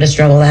 We know what a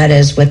struggle that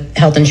is with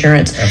health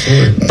insurance.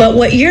 Absolutely. But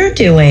what you're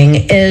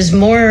doing is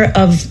more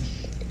of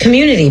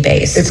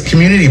community-based. It's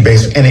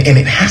community-based, and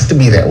it has to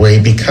be that way,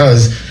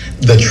 because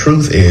the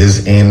truth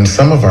is, in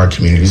some of our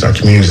communities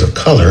of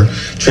color,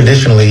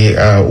 traditionally,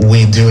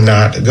 we do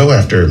not go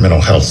after mental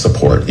health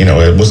support. You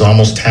know, it was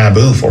almost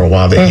taboo for a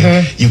while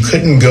that you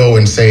couldn't go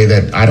and say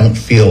that I don't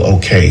feel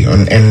okay.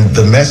 And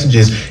the message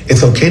is,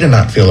 it's okay to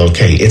not feel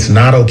okay. It's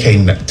not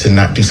okay to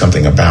not do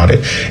something about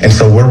it. And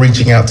so we're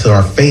reaching out to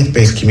our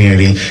faith-based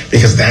community,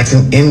 because that's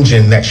an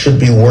engine that should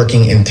be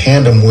working in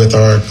tandem with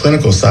our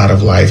clinical side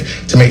of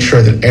life to make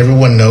sure that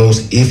everyone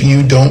knows if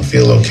you don't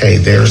feel okay,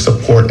 there's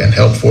support and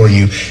help for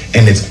you.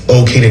 And it's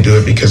okay to do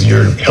it because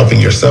you're helping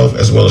yourself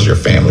as well as your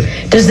family.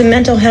 Does the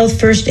mental health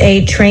first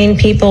aid train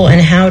people in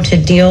how to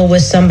deal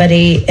with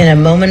somebody in a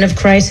moment of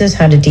crisis,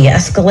 how to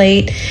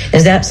de-escalate?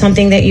 Is that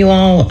something that you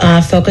all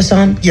focus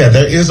on? Yeah,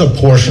 there is a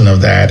portion of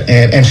that.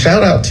 And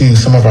shout out to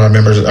some of our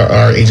members,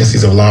 our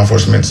agencies of law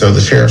enforcement. So the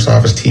Sheriff's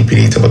Office,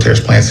 TPD, Temple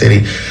Terrace, Plant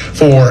City,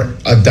 for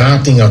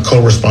adopting a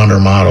co-responder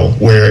model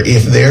where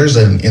if there's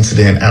an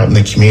incident out in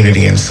the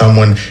community and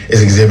someone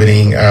is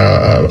exhibiting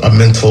a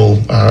mental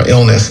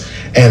illness,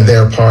 and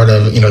they're part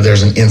of,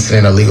 there's an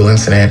incident, a legal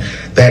incident,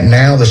 that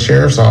now the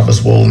sheriff's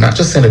office will not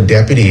just send a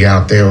deputy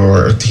out there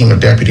or a team of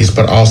deputies,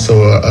 but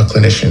also a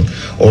clinician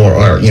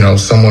or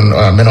someone,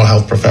 a mental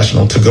health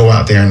professional, to go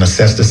out there and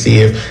assess to see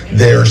if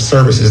there are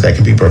services that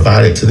can be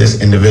provided to this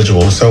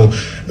individual. So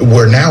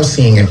we're now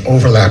seeing an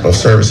overlap of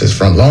services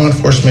from law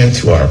enforcement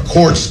to our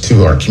courts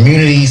to our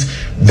communities.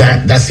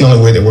 That's the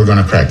only way that we're going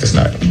to crack this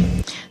nut.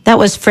 That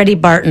was Freddie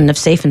Barton of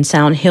Safe and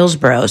Sound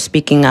Hillsborough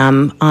speaking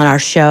on our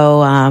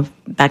show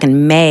back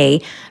in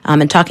May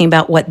and talking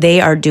about what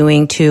they are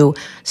doing to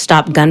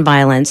stop gun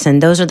violence.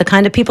 And those are the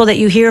kind of people that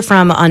you hear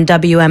from on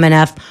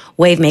WMNF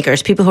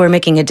Wavemakers, people who are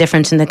making a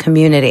difference in the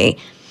community.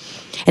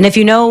 And if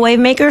you know a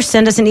Wavemaker,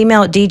 send us an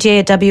email at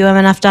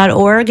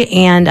dj@wmnf.org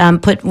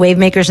and put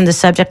Wavemakers in the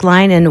subject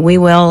line, and we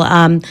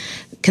will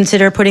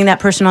consider putting that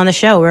person on the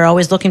show. We're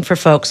always looking for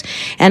folks.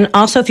 And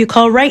also, if you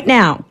call right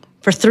now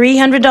for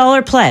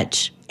 $300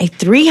 pledge, a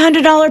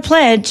 $300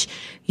 pledge,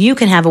 you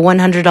can have a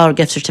 $100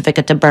 gift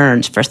certificate to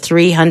Burns for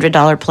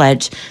 $300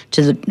 pledge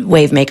to the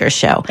Wavemakers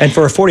show. And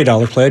for a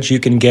 $40 pledge, you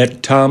can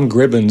get Tom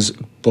Gribben's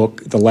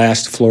book, The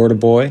Last Florida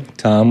Boy.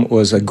 Tom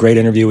was a great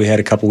interview we had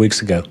a couple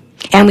weeks ago.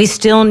 And we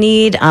still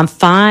need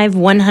 5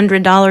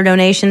 $100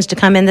 donations to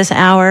come in this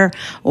hour,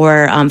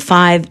 or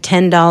 5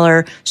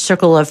 $10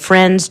 Circle of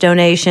Friends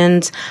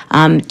donations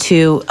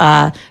to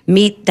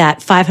meet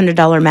that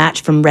 $500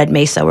 match from Red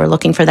Mesa. We're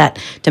looking for that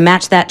to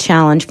match that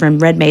challenge from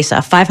Red Mesa,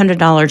 a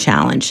 $500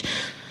 challenge.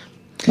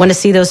 Want to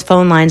see those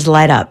phone lines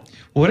light up.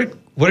 What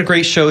What a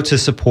great show to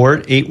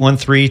support.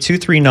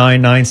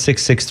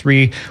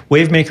 813-239-9663.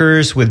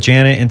 Wavemakers with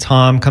Janet and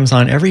Tom comes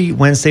on every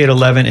Wednesday at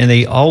 11, and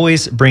they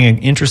always bring an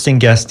interesting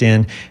guest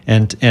in.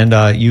 And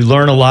you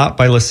learn a lot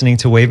by listening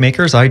to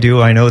Wavemakers. I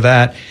do. I know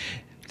that.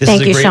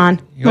 Thank you, Sean.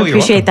 We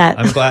appreciate that.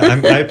 I'm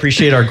glad. I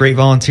appreciate our great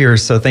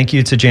volunteers. So thank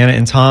you to Janet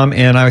and Tom,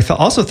 and I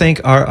also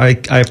think I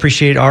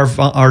appreciate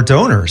our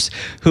donors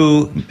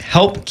who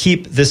help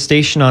keep this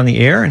station on the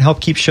air and help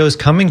keep shows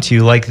coming to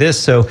you like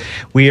this. So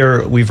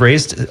we've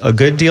raised a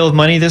good deal of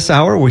money this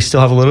hour. We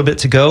still have a little bit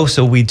to go,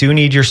 so we do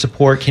need your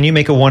support. Can you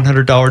make a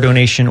 $100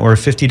 donation or a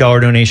 $50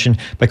 donation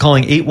by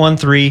calling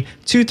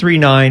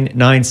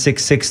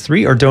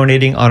 813-239-9663 or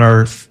donating on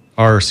our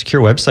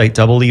secure website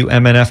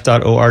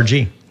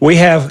wmnf.org. We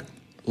have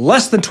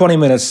less than 20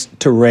 minutes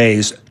to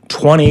raise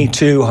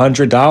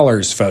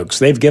 $2,200, folks.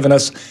 They've given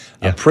us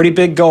a pretty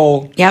big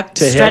goal. Yep,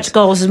 to stretch hit.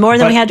 goals is more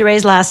than we had to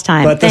raise last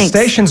time. But Thanks. the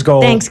station's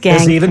goal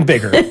is even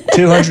bigger,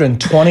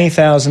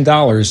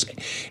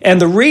 $220,000.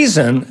 And the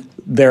reason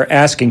they're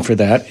asking for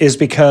that is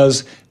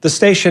because the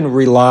station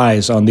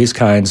relies on these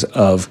kinds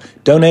of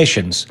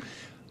donations.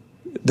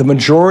 The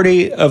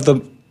majority of the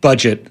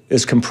budget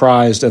is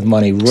comprised of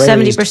money raised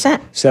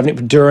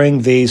 70%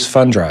 during these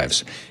fund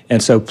drives.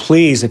 And so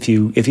please, if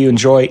you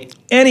enjoy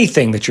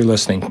anything that you're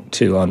listening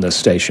to on this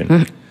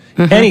station,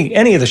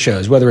 any of the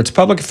shows, whether it's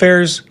public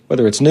affairs,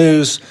 whether it's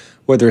news,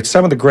 whether it's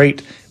some of the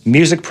great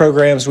music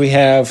programs we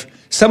have,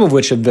 some of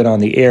which have been on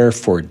the air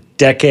for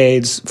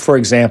decades. For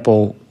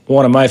example,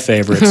 one of my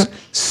favorites,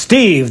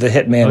 Steve the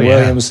Hitman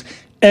Williams,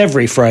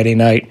 every Friday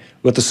night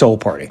with the Soul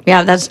Party.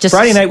 Yeah, that's just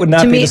Friday night would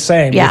not be the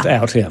same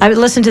without him. I would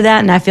listen to that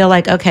and I feel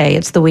like, okay,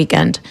 it's the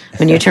weekend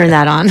when you turn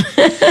that on.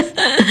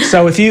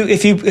 So if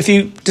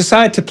you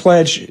decide to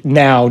pledge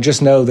now,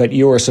 just know that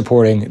you are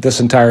supporting this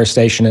entire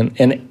station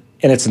and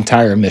its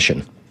entire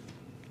mission.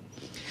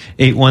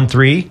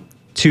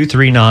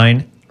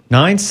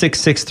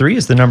 813-239-9663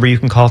 is the number you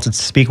can call to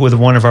speak with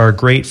one of our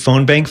great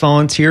phone bank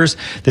volunteers.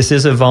 This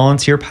is a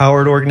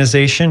volunteer-powered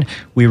organization.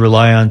 We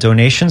rely on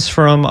donations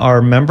from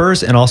our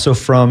members and also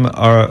from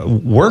our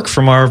work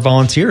from our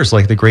volunteers,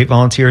 like the great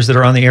volunteers that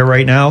are on the air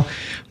right now.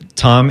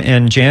 Tom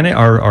and Janet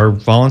are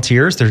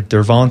volunteers.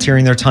 They're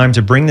volunteering their time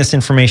to bring this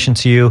information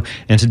to you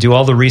and to do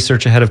all the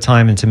research ahead of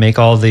time and to make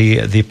all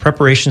the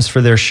preparations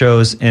for their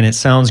shows. And it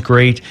sounds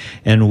great.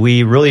 And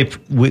we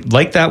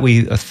like that.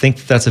 We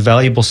think that's a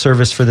valuable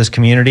service for this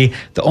community.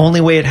 The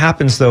only way it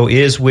happens, though,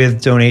 is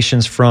with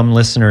donations from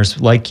listeners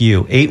like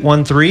you.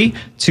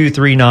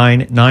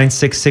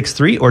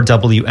 813-239-9663 or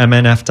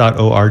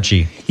WMNF.org.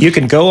 You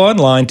can go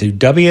online to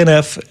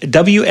WMNF.org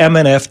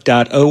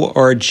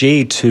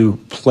to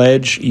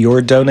pledge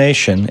your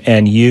donation,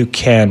 and you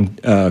can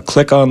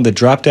click on the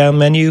drop-down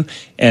menu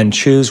and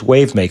choose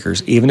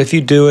Wavemakers. Even if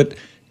you do it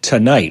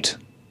tonight,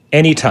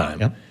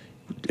 anytime,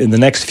 in the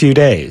next few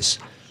days,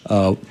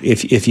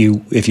 if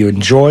you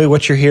enjoy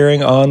what you're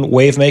hearing on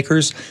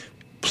Wavemakers,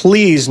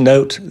 please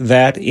note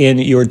that in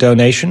your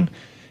donation.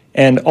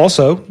 And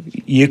also,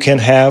 you can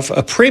have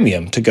a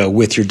premium to go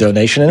with your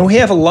donation. And we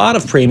have a lot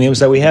of premiums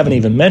that we haven't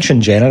even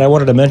mentioned, Janet. I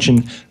wanted to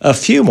mention a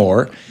few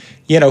more.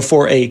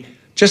 For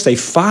just a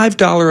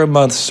 $5 a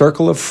month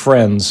Circle of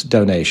Friends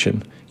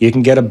donation, you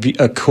can get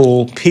a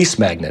cool peace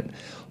magnet,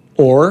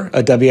 or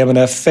a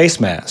WMNF face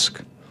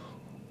mask,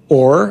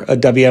 or a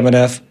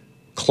WMNF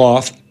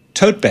cloth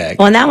tote bag.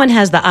 Well, and that one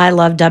has the I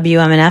Love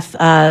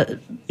WMNF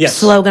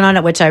slogan on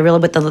it, which I really,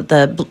 with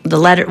the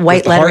letter,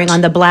 white lettering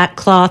on the black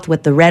cloth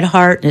with the red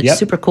heart. It's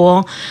super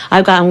cool.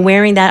 I'm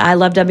wearing that I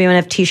Love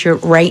WMNF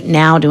t-shirt right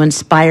now to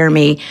inspire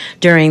me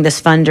during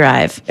this fund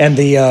drive. And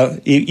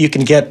you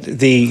can get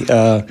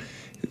the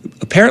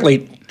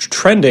apparently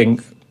trending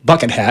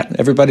bucket hat.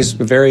 Everybody's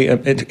very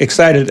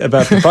excited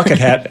about the bucket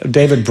hat.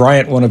 David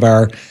Bryant, one of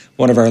our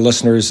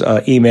listeners,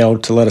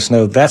 emailed to let us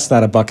know that's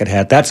not a bucket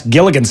hat. That's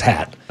Gilligan's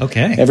hat.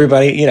 Okay.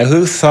 Everybody,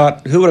 who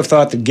would have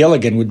thought that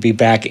Gilligan would be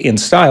back in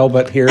style?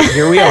 But here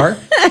we are.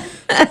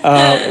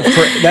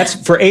 That's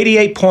for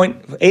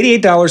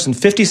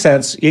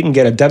 $88.50. You can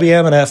get a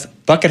WMNF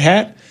bucket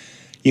hat.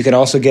 You can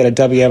also get a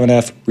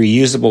WMNF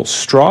reusable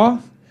straw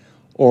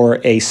or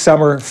a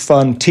summer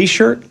fun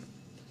T-shirt.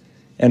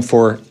 And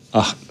for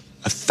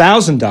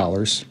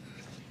 $1,000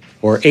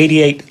 or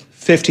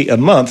 $88.50 a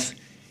month,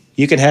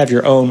 you can have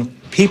your own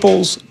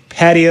People's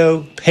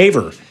Patio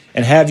paver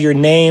and have your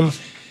name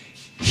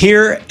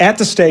here at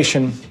the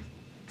station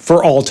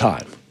for all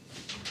time.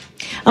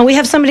 We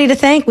have somebody to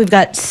thank. We've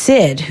got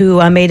Sid,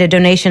 who made a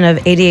donation of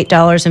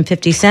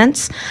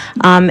 $88.50,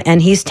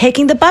 and he's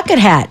taking the bucket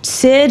hat.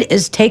 Sid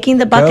is taking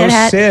the bucket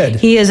hat. Sid.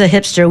 He is a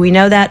hipster. We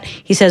know that.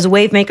 He says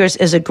Wavemakers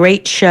is a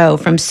great show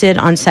from Sid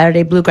on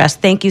Saturday Bluegrass.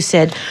 Thank you,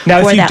 Sid,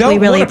 now, for if you that. Don't we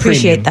really want a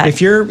appreciate premium,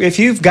 that. If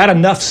you've got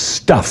enough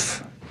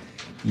stuff,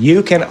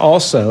 you can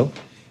also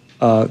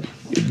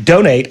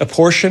donate a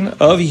portion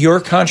of your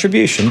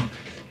contribution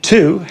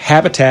to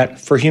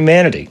Habitat for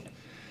Humanity.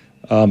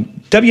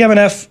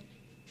 WMNF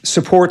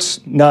supports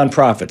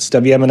nonprofits.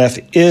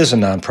 WMNF is a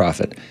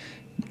nonprofit.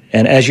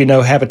 And as you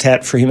know,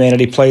 Habitat for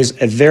Humanity plays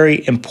a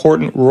very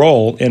important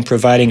role in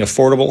providing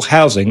affordable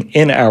housing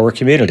in our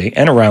community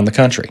and around the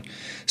country.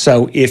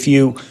 So if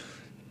you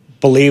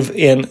believe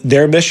in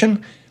their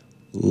mission,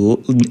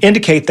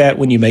 indicate that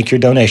when you make your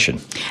donation.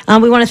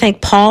 We want to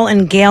thank Paul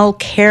and Gail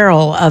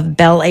Carroll of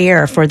Bel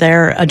Air for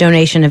their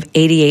donation of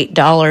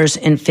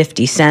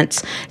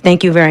 $88.50.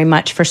 Thank you very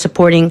much for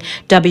supporting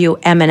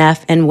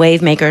WMNF and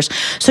Wavemakers.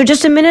 So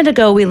just a minute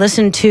ago, we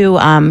listened to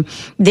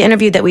the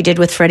interview that we did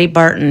with Freddie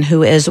Barton,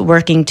 who is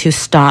working to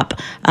stop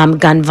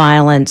gun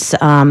violence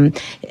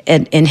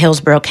in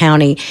Hillsborough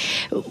County.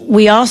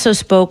 We also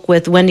spoke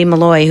with Wendy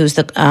Malloy, who's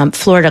the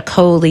Florida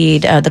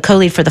co-lead, the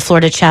co-lead for the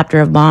Florida chapter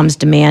of Moms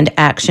Demand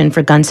Action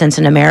for Gun Sense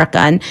in America.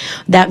 And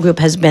that group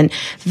has been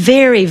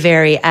very,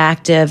 very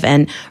active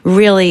and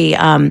really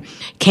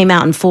came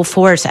out in full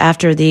force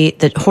after the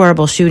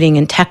horrible shooting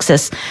in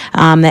Texas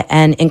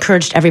and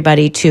encouraged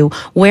everybody to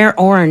wear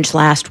orange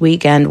last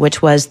weekend,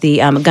 which was the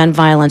gun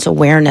violence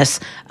awareness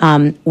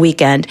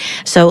weekend.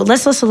 So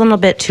let's listen a little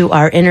bit to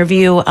our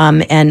interview.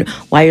 And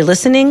while you're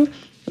listening,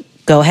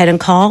 go ahead and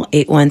call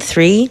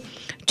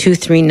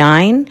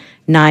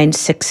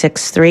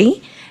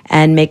 813-239-9663.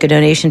 and make a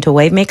donation to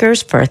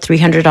Wavemakers. For a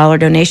 $300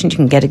 donation, you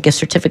can get a gift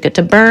certificate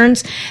to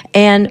Burns.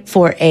 And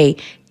for a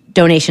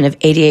donation of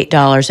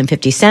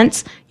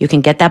 $88.50, you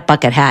can get that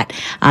bucket hat.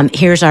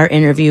 Here's our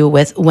interview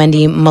with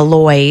Wendy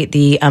Malloy,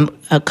 the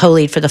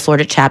co-lead for the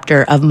Florida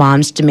chapter of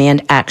Moms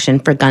Demand Action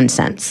for Gun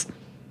Sense.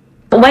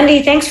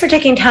 Wendy, thanks for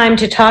taking time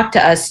to talk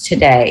to us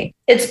today.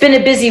 It's been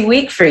a busy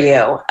week for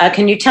you.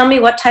 Can you tell me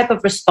what type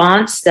of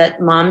response that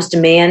Moms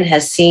Demand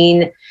has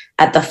seen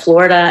at the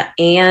Florida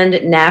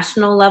and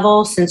national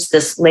level since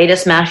this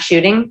latest mass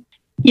shooting?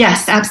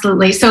 Yes,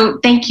 absolutely. So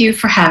thank you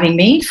for having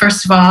me,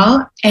 first of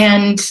all.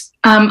 And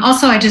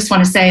also, I just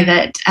want to say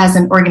that as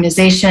an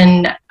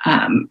organization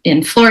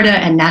in Florida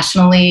and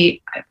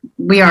nationally,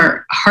 we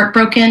are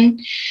heartbroken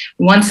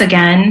once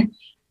again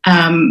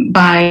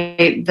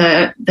by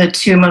the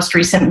two most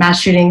recent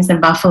mass shootings in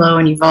Buffalo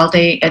and Uvalde.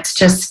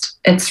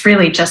 It's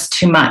really just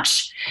too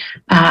much.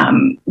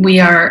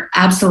 We are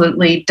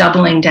absolutely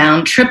doubling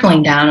down,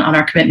 tripling down on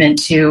our commitment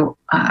to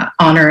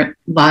honor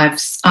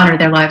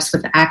their lives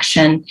with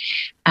action,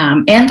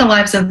 and the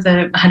lives of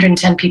the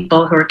 110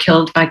 people who are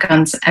killed by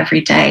guns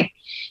every day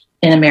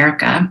in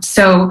America.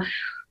 So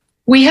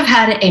we have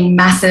had a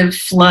massive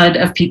flood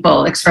of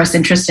people express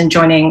interest in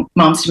joining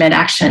Moms Demand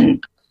Action.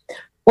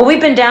 Well,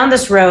 we've been down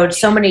this road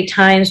so many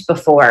times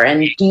before,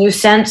 and do you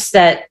sense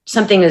that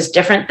something is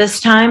different this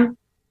time?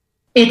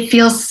 It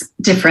feels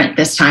different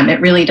this time.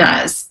 It really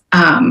does.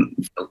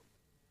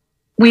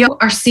 We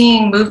are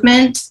seeing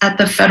movement at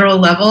the federal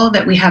level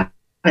that we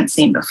haven't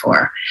seen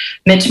before.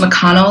 Mitch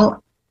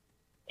McConnell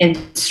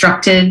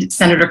instructed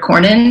Senator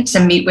Cornyn to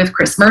meet with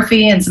Chris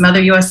Murphy and some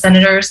other U.S.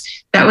 senators.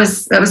 That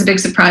was a big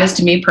surprise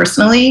to me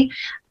personally.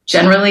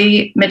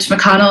 Generally, Mitch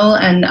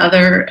McConnell and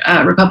other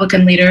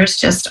Republican leaders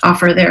just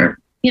offer their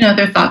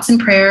thoughts and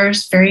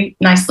prayers very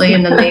nicely,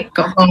 and then they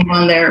go home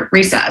on their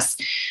recess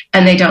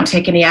and they don't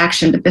take any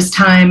action. But this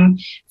time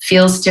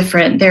feels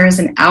different. There is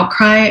an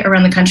outcry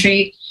around the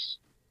country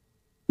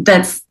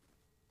that's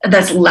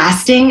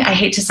lasting. I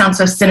hate to sound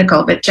so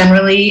cynical, but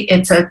generally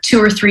it's a 2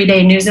 or 3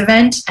 day news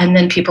event, and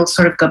then people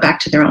sort of go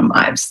back to their own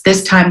lives.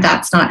 This time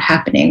that's not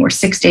happening. We're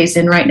 6 days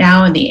in right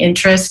now, and the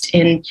interest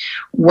in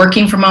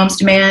working for Moms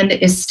Demand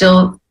is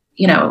still,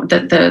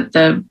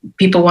 the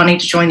people wanting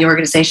to join the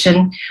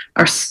organization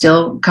are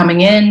still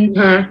coming in.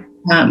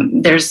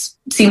 Mm-hmm. There's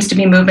seems to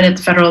be movement at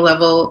the federal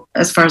level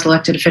as far as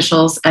elected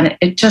officials, and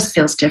it just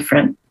feels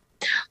different.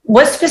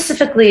 What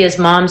specifically is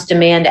Moms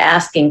Demand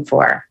asking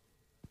for?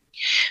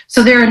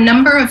 So there are a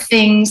number of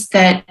things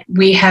that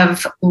we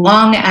have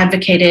long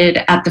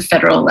advocated at the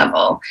federal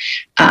level.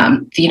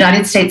 The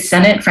United States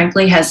Senate,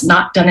 frankly, has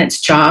not done its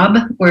job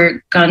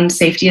where gun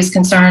safety is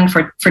concerned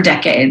for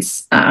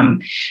decades.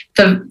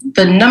 The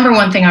number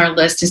one thing on our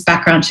list is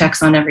background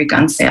checks on every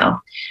gun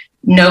sale.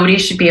 Nobody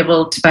should be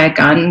able to buy a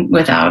gun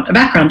without a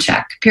background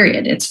check,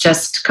 period. It's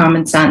just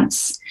common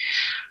sense.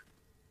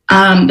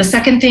 The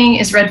second thing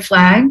is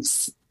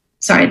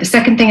the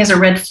second thing is a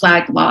red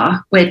flag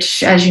law,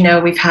 which, as you know,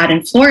 we've had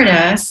in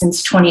Florida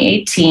since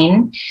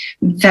 2018.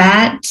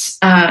 That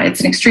it's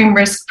an extreme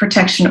risk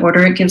protection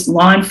order. It gives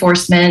law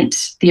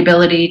enforcement the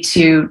ability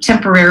to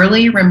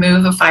temporarily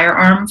remove a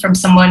firearm from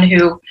someone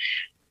who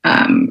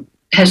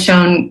has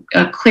shown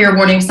a clear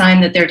warning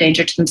sign that they're a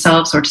danger to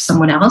themselves or to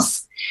someone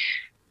else.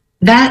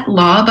 That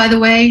law, by the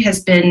way,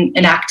 has been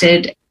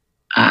enacted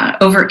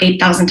over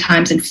 8,000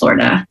 times in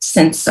Florida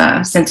since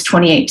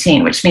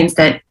 2018, which means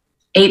that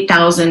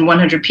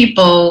 8,100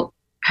 people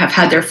have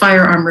had their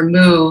firearm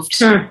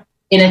removed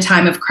in a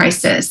time of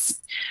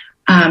crisis.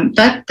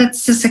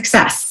 That's a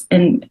success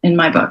in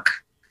my book.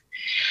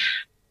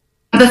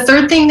 The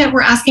third thing that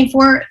we're asking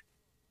for,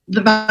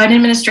 the Biden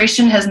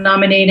administration has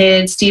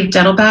nominated Steve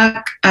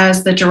Dettelbach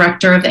as the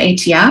director of the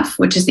ATF,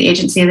 which is the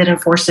agency that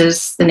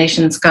enforces the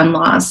nation's gun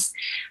laws.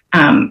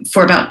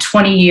 For about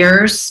 20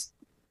 years,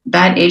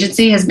 that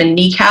agency has been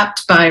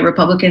kneecapped by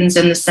Republicans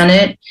in the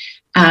Senate.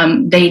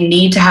 They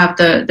need to have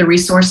the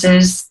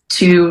resources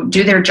to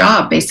do their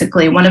job,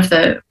 basically. One of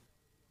the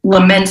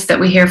laments that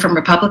we hear from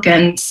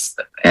Republicans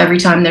every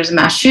time there's a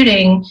mass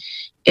shooting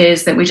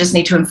is that we just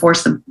need to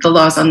enforce the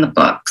laws on the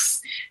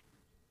books.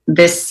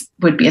 This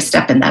would be a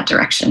step in that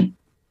direction.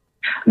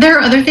 There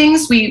are other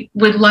things. We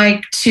would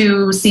like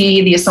to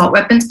see the assault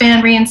weapons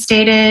ban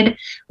reinstated.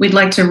 We'd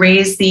like to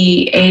raise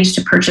the age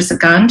to purchase a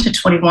gun to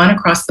 21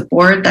 across the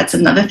board. That's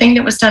another thing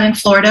that was done in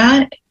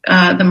Florida,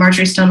 the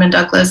Marjorie Stoneman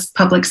Douglas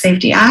Public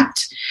Safety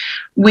Act.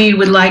 We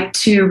would like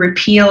to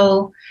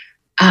repeal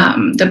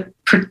the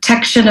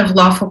Protection of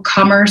Lawful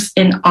Commerce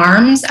in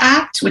Arms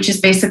Act, which is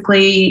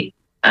basically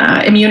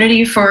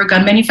immunity for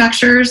gun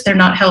manufacturers. They're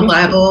not held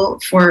liable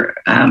for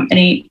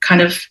any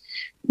kind of,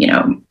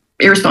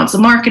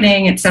 irresponsible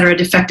marketing, et cetera,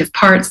 defective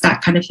parts,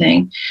 that kind of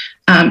thing.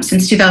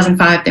 Since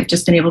 2005, they've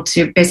just been able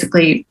to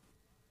basically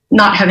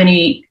not have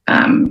any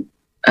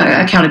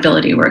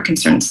accountability where it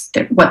concerns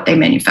what they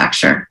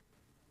manufacture.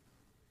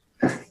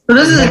 So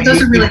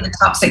those are really the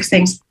top 6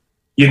 things.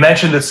 You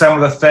mentioned that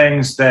some of the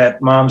things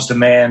that Moms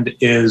Demand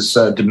is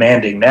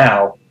demanding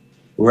now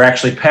were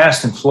actually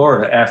passed in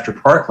Florida after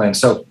Parkland.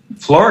 So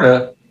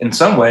Florida, in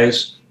some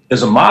ways,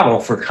 is a model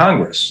for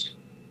Congress.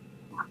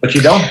 But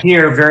you don't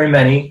hear very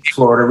many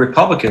Florida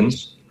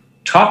Republicans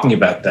talking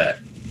about that.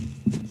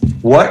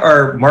 What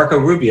are Marco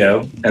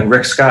Rubio and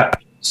Rick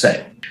Scott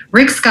saying?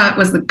 Rick Scott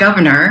was the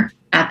governor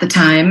at the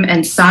time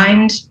and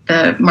signed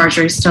the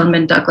Marjorie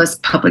Stoneman Douglas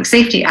Public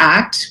Safety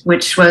Act,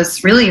 which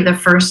was really the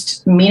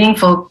first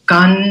meaningful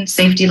gun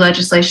safety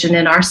legislation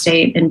in our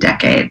state in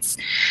decades.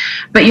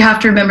 But you have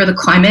to remember the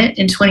climate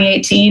in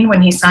 2018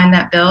 when he signed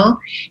that bill.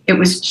 It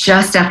was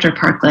just after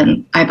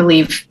Parkland, I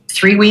believe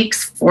 4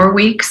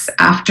 weeks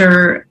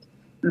after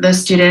the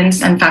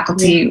students and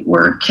faculty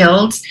were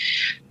killed.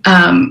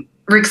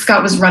 Rick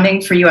Scott was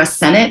running for U.S.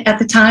 Senate at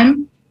the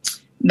time.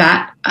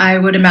 That, I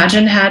would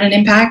imagine, had an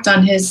impact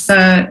on his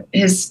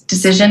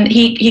decision.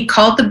 He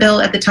called the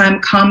bill at the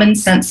time common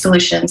sense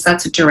solutions.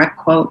 That's a direct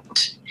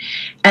quote.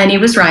 And he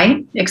was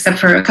right, except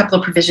for a couple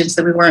of provisions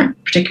that we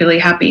weren't particularly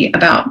happy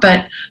about.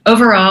 But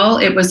overall,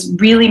 it was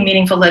really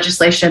meaningful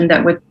legislation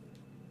that would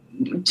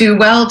do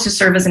well to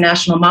serve as a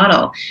national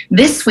model.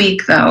 This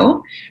week,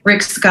 though,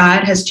 Rick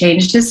Scott has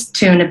changed his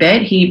tune a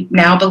bit. He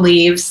now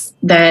believes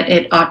that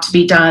it ought to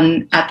be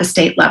done at the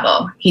state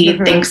level. He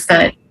thinks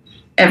that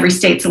every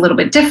state's a little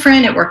bit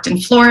different. It worked in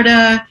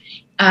Florida,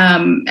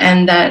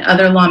 and that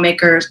other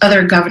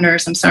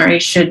governors,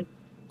 should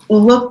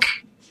look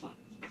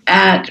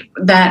at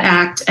that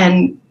act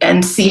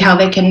and see how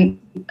they can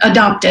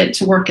adopt it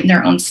to work in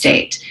their own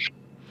state.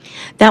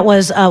 That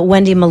was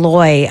Wendy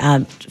Malloy,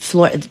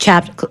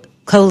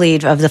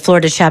 co-lead of the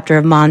Florida chapter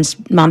of Moms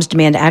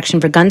Demand Action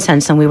for Gun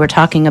Sense, and we were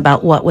talking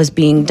about what was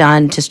being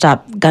done to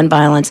stop gun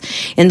violence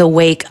in the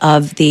wake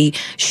of the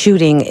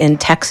shooting in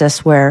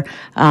Texas where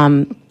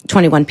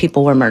 21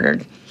 people were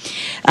murdered.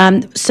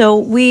 So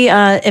we,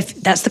 if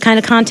that's the kind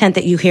of content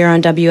that you hear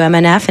on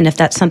WMNF, and if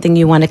that's something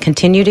you want to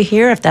continue to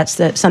hear, if that's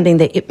something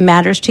that it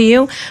matters to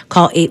you,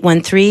 call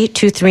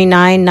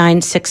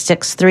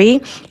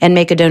 813-239-9663 and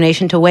make a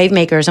donation to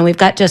Wavemakers. And we've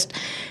got just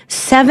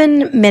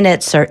 7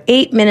 minutes or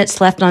 8 minutes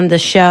left on the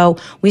show.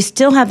 We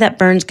still have that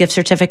Burns gift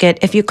certificate.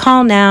 If you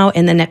call now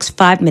in the next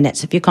 5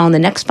 minutes,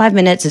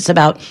 it's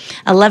about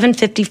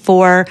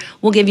 11:54.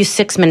 We'll give you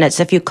 6 minutes.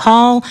 If you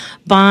call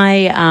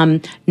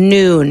by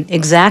noon,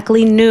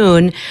 exactly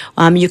noon,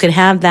 you can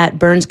have that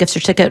Burns gift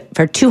certificate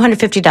for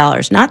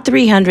 $250, not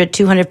 $300,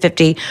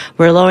 $250.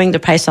 We're lowering the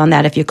price on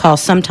that if you call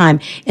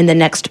sometime in the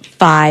next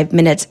 5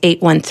 minutes,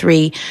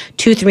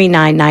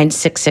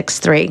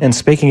 813-239-9663. And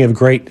speaking of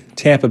great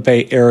Tampa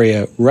Bay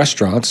area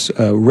restaurants,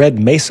 Red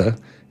Mesa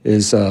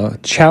is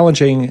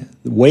challenging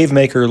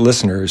Wavemaker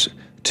listeners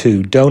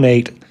to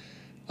donate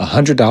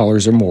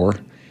 $100 or more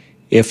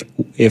if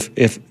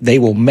they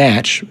will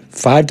match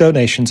 5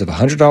 donations of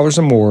 $100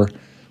 or more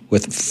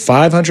with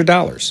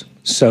 $500.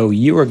 So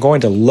you are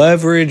going to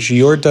leverage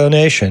your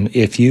donation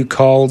if you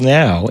call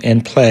now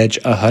and pledge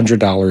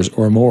 $100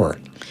 or more.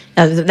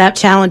 That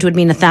challenge would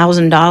mean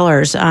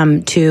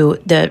 $1,000 to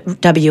the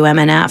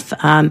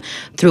WMNF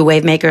through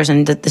Wavemakers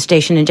and the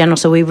station in general.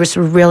 So we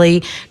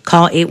really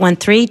call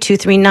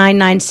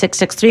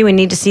 813-239-9663. We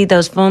need to see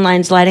those phone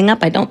lines lighting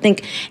up. I don't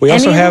think any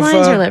of the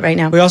lines are lit right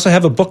now. We also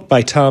have a book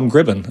by Tom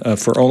Gribben.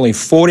 For only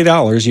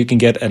 $40, you can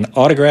get an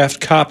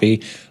autographed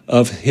copy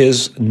of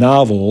his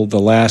novel, The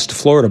Last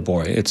Florida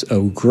Boy. It's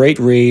a great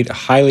read,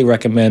 highly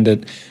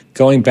recommended,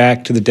 going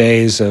back to the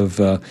days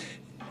of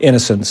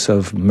innocence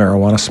of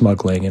marijuana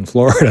smuggling in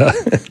Florida.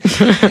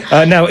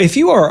 Now, if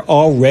you are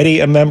already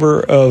a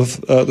member of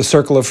the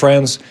Circle of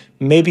Friends,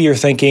 maybe you're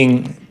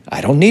thinking,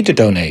 I don't need to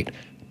donate.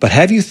 But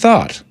have you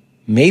thought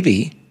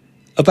maybe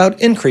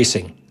about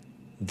increasing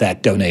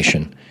that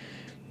donation?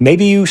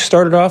 Maybe you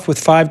started off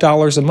with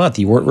 $5 a month.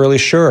 You weren't really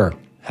sure.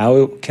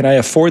 How can I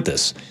afford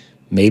this?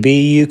 Maybe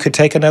you could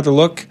take another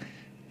look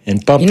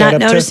and bump that up to... You're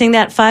not noticing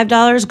that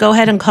 $5? Go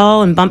ahead and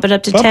call and bump it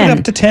up to 10. Bump it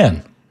up to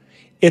 10.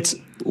 It's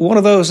one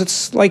of those,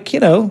 it's like,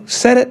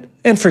 set it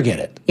and forget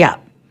it. Yeah.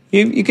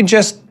 You can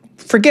just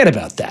forget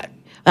about that.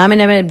 I've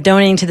been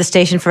donating to the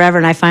station forever,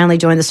 and I finally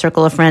joined the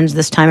Circle of Friends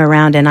this time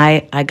around, and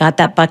I got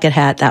that bucket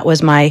hat. That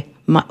was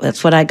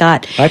that's what I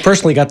got. I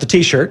personally got the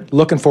T-shirt.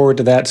 Looking forward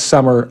to that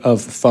Summer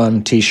of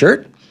Fun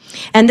T-shirt.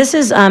 And this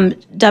is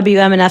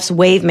WMNF's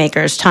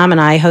Wavemakers. Tom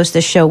and I host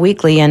this show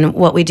weekly, and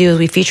what we do is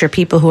we feature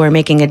people who are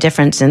making a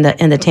difference in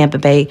the Tampa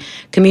Bay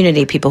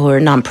community, people who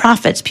are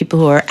nonprofits, people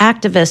who are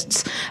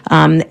activists,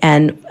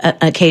 and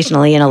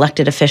occasionally an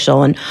elected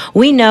official. And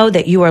we know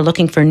that you are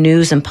looking for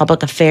news and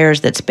public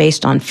affairs that's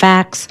based on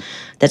facts,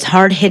 that's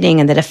hard-hitting,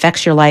 and that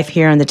affects your life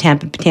here in the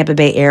Tampa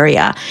Bay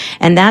area.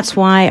 And that's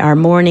why our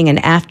morning and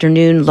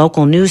afternoon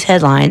local news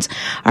headlines,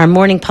 our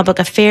morning public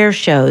affairs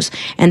shows,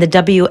 and the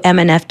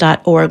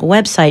WMNF.org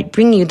website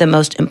bring you the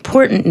most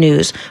important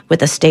news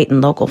with a state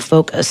and local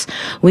focus.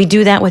 We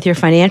do that with your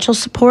financial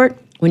support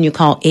when you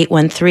call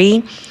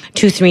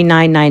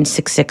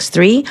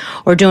 813-239-9663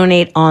 or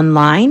donate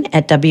online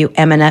at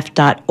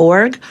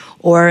WMNF.org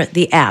or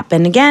the app.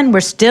 And again,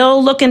 we're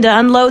still looking to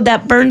unload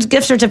that Burns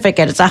gift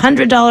certificate. It's a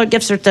 $100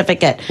 gift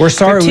certificate. We're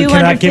sorry we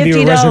cannot give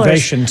you a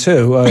reservation,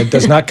 too. It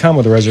does not come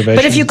with a reservation.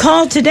 But if you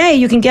call today,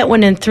 you can get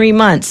one in 3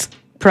 months.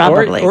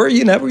 Probably. Or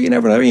you never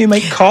know. You may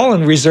call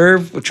and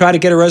try to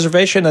get a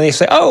reservation, and they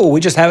say, oh, we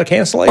just have a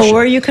cancellation.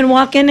 Or you can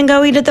walk in and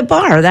go eat at the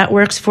bar. That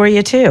works for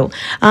you, too.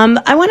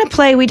 I want to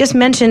play, we just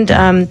mentioned,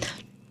 I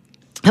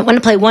want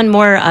to play one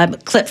more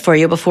clip for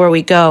you before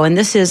we go, and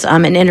this is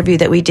an interview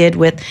that we did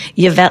with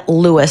Yvette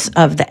Lewis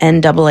of the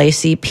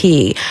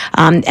NAACP.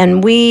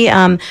 And we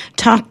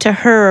talked to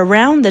her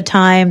around the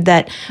time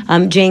that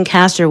Jane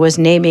Castor was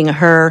naming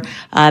her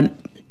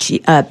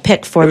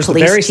pick for police chief. The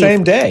very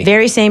same day.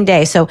 Very same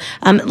day. So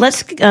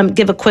let's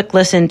give a quick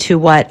listen to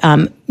what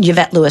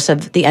Yvette Lewis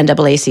of the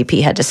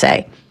NAACP had to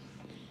say.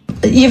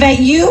 Yvette,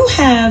 you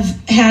have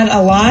had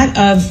a lot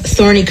of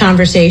thorny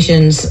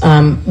conversations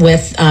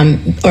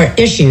or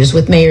issues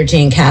with Mayor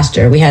Jane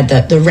Castor. We had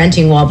the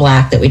renting while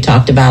black that we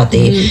talked about,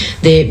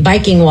 the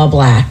biking while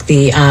black,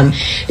 the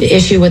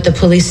issue with the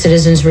Police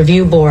Citizens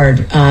Review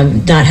Board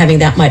not having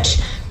that much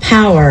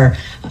power,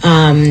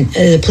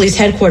 the police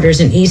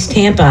headquarters in East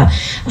Tampa.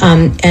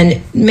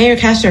 And Mayor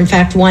Castor, in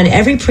fact, won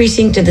every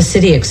precinct of the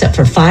city except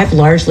for 5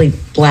 largely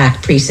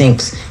black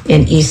precincts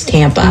in East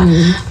Tampa.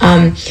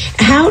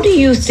 How do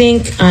you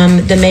think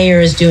the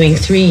mayor is doing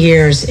 3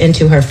 years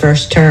into her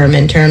first term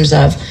in terms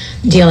of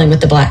dealing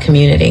with the black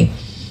community?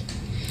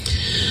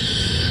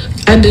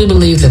 I do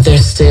believe that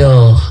there's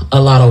still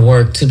a lot of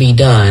work to be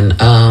done.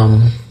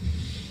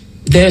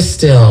 There's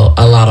still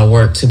a lot of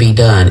work to be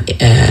done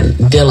and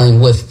dealing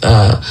with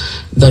the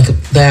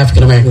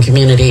African American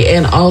community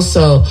and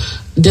also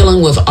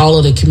dealing with all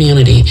of the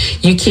community.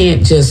 You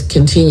can't just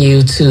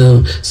continue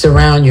to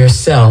surround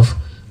yourself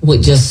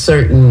with just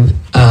certain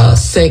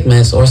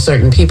segments or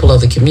certain people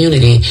of the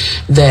community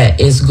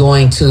that is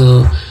going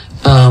to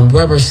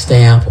rubber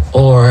stamp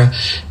or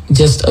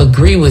just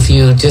agree with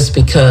you just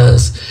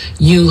because.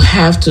 You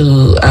have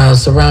to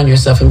surround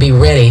yourself and be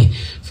ready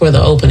for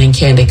the open and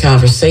candid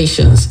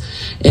conversations.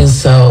 And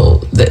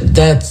so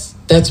that's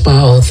my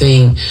whole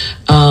thing.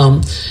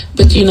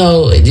 But, you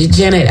know,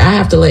 Janet, I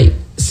have to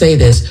say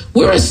this.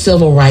 We're a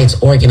civil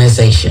rights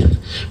organization.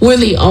 We're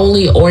the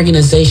only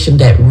organization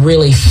that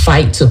really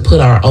fight to put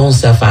our own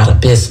self out of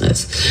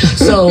business.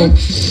 So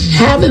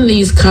having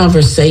these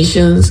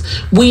conversations,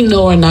 we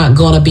know are not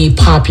going to be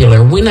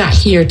popular. We're not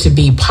here to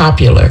be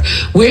popular.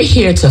 We're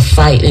here to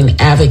fight and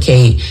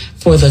advocate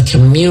for the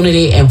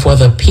community and for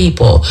the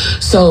people.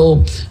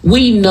 So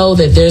we know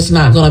that there's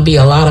not going to be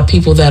a lot of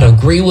people that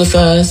agree with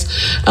us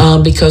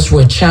because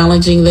we're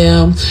challenging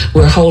them,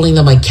 we're holding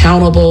them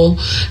accountable,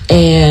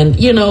 and,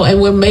 you know, and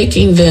we're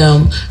making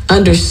them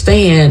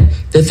understand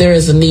that there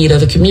is a need of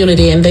the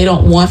community and they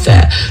don't want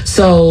that.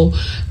 So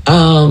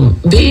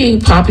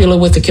being popular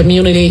with the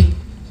community,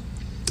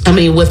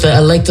 with the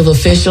elected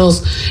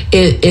officials,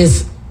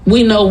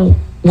 we know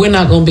we're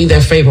not going to be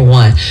their favorite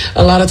one.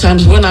 A lot of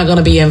times we're not going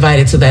to be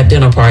invited to that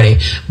dinner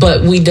party,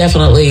 but we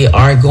definitely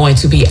are going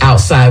to be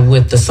outside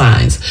with the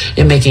signs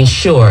and making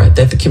sure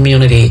that the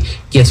community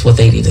gets what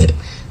they need.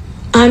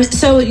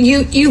 So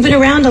you've been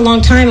around a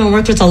long time and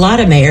worked with a lot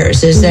of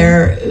mayors. Is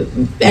there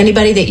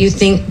anybody that you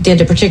think did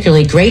a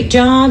particularly great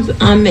job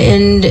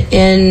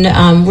in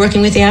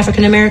working with the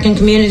African American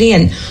community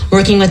and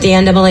working with the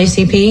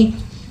NAACP?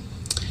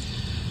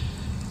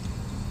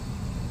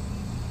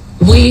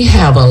 We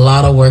have a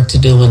lot of work to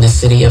do in the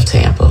city of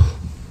Tampa,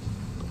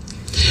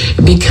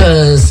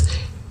 because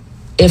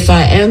if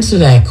I answer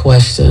that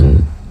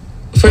question,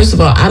 first of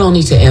all, I don't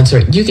need to answer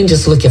it. You can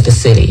just look at the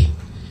city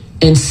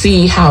and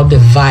see how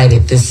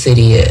divided this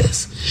city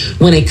is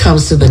when it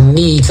comes to the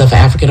needs of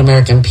African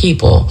American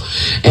people,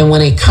 and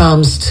when it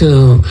comes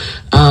to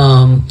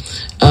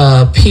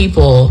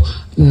people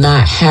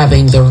not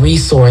having the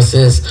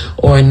resources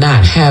or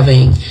not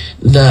having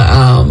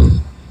the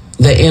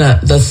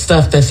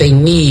stuff that they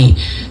need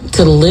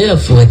to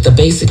live with, the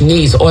basic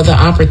needs or the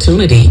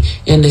opportunity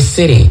in the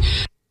city.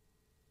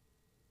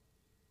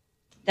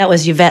 That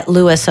was Yvette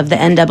Lewis of the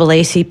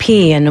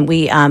NAACP, and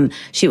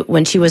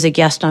when she was a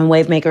guest on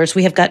Wavemakers.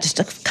 We have got just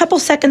a couple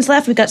seconds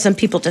left. We've got some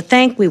people to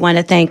thank. We want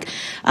to thank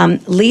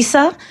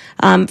Lisa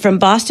from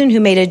Boston, who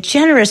made a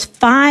generous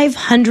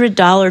 $500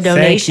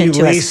 donation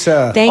to Lisa.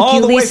 us. Thank All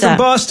you, the Lisa. way from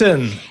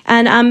Boston.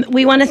 And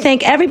we want to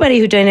thank everybody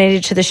who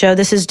donated to the show.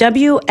 This is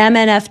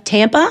WMNF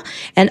Tampa,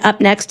 and up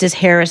next is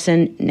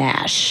Harrison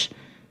Nash.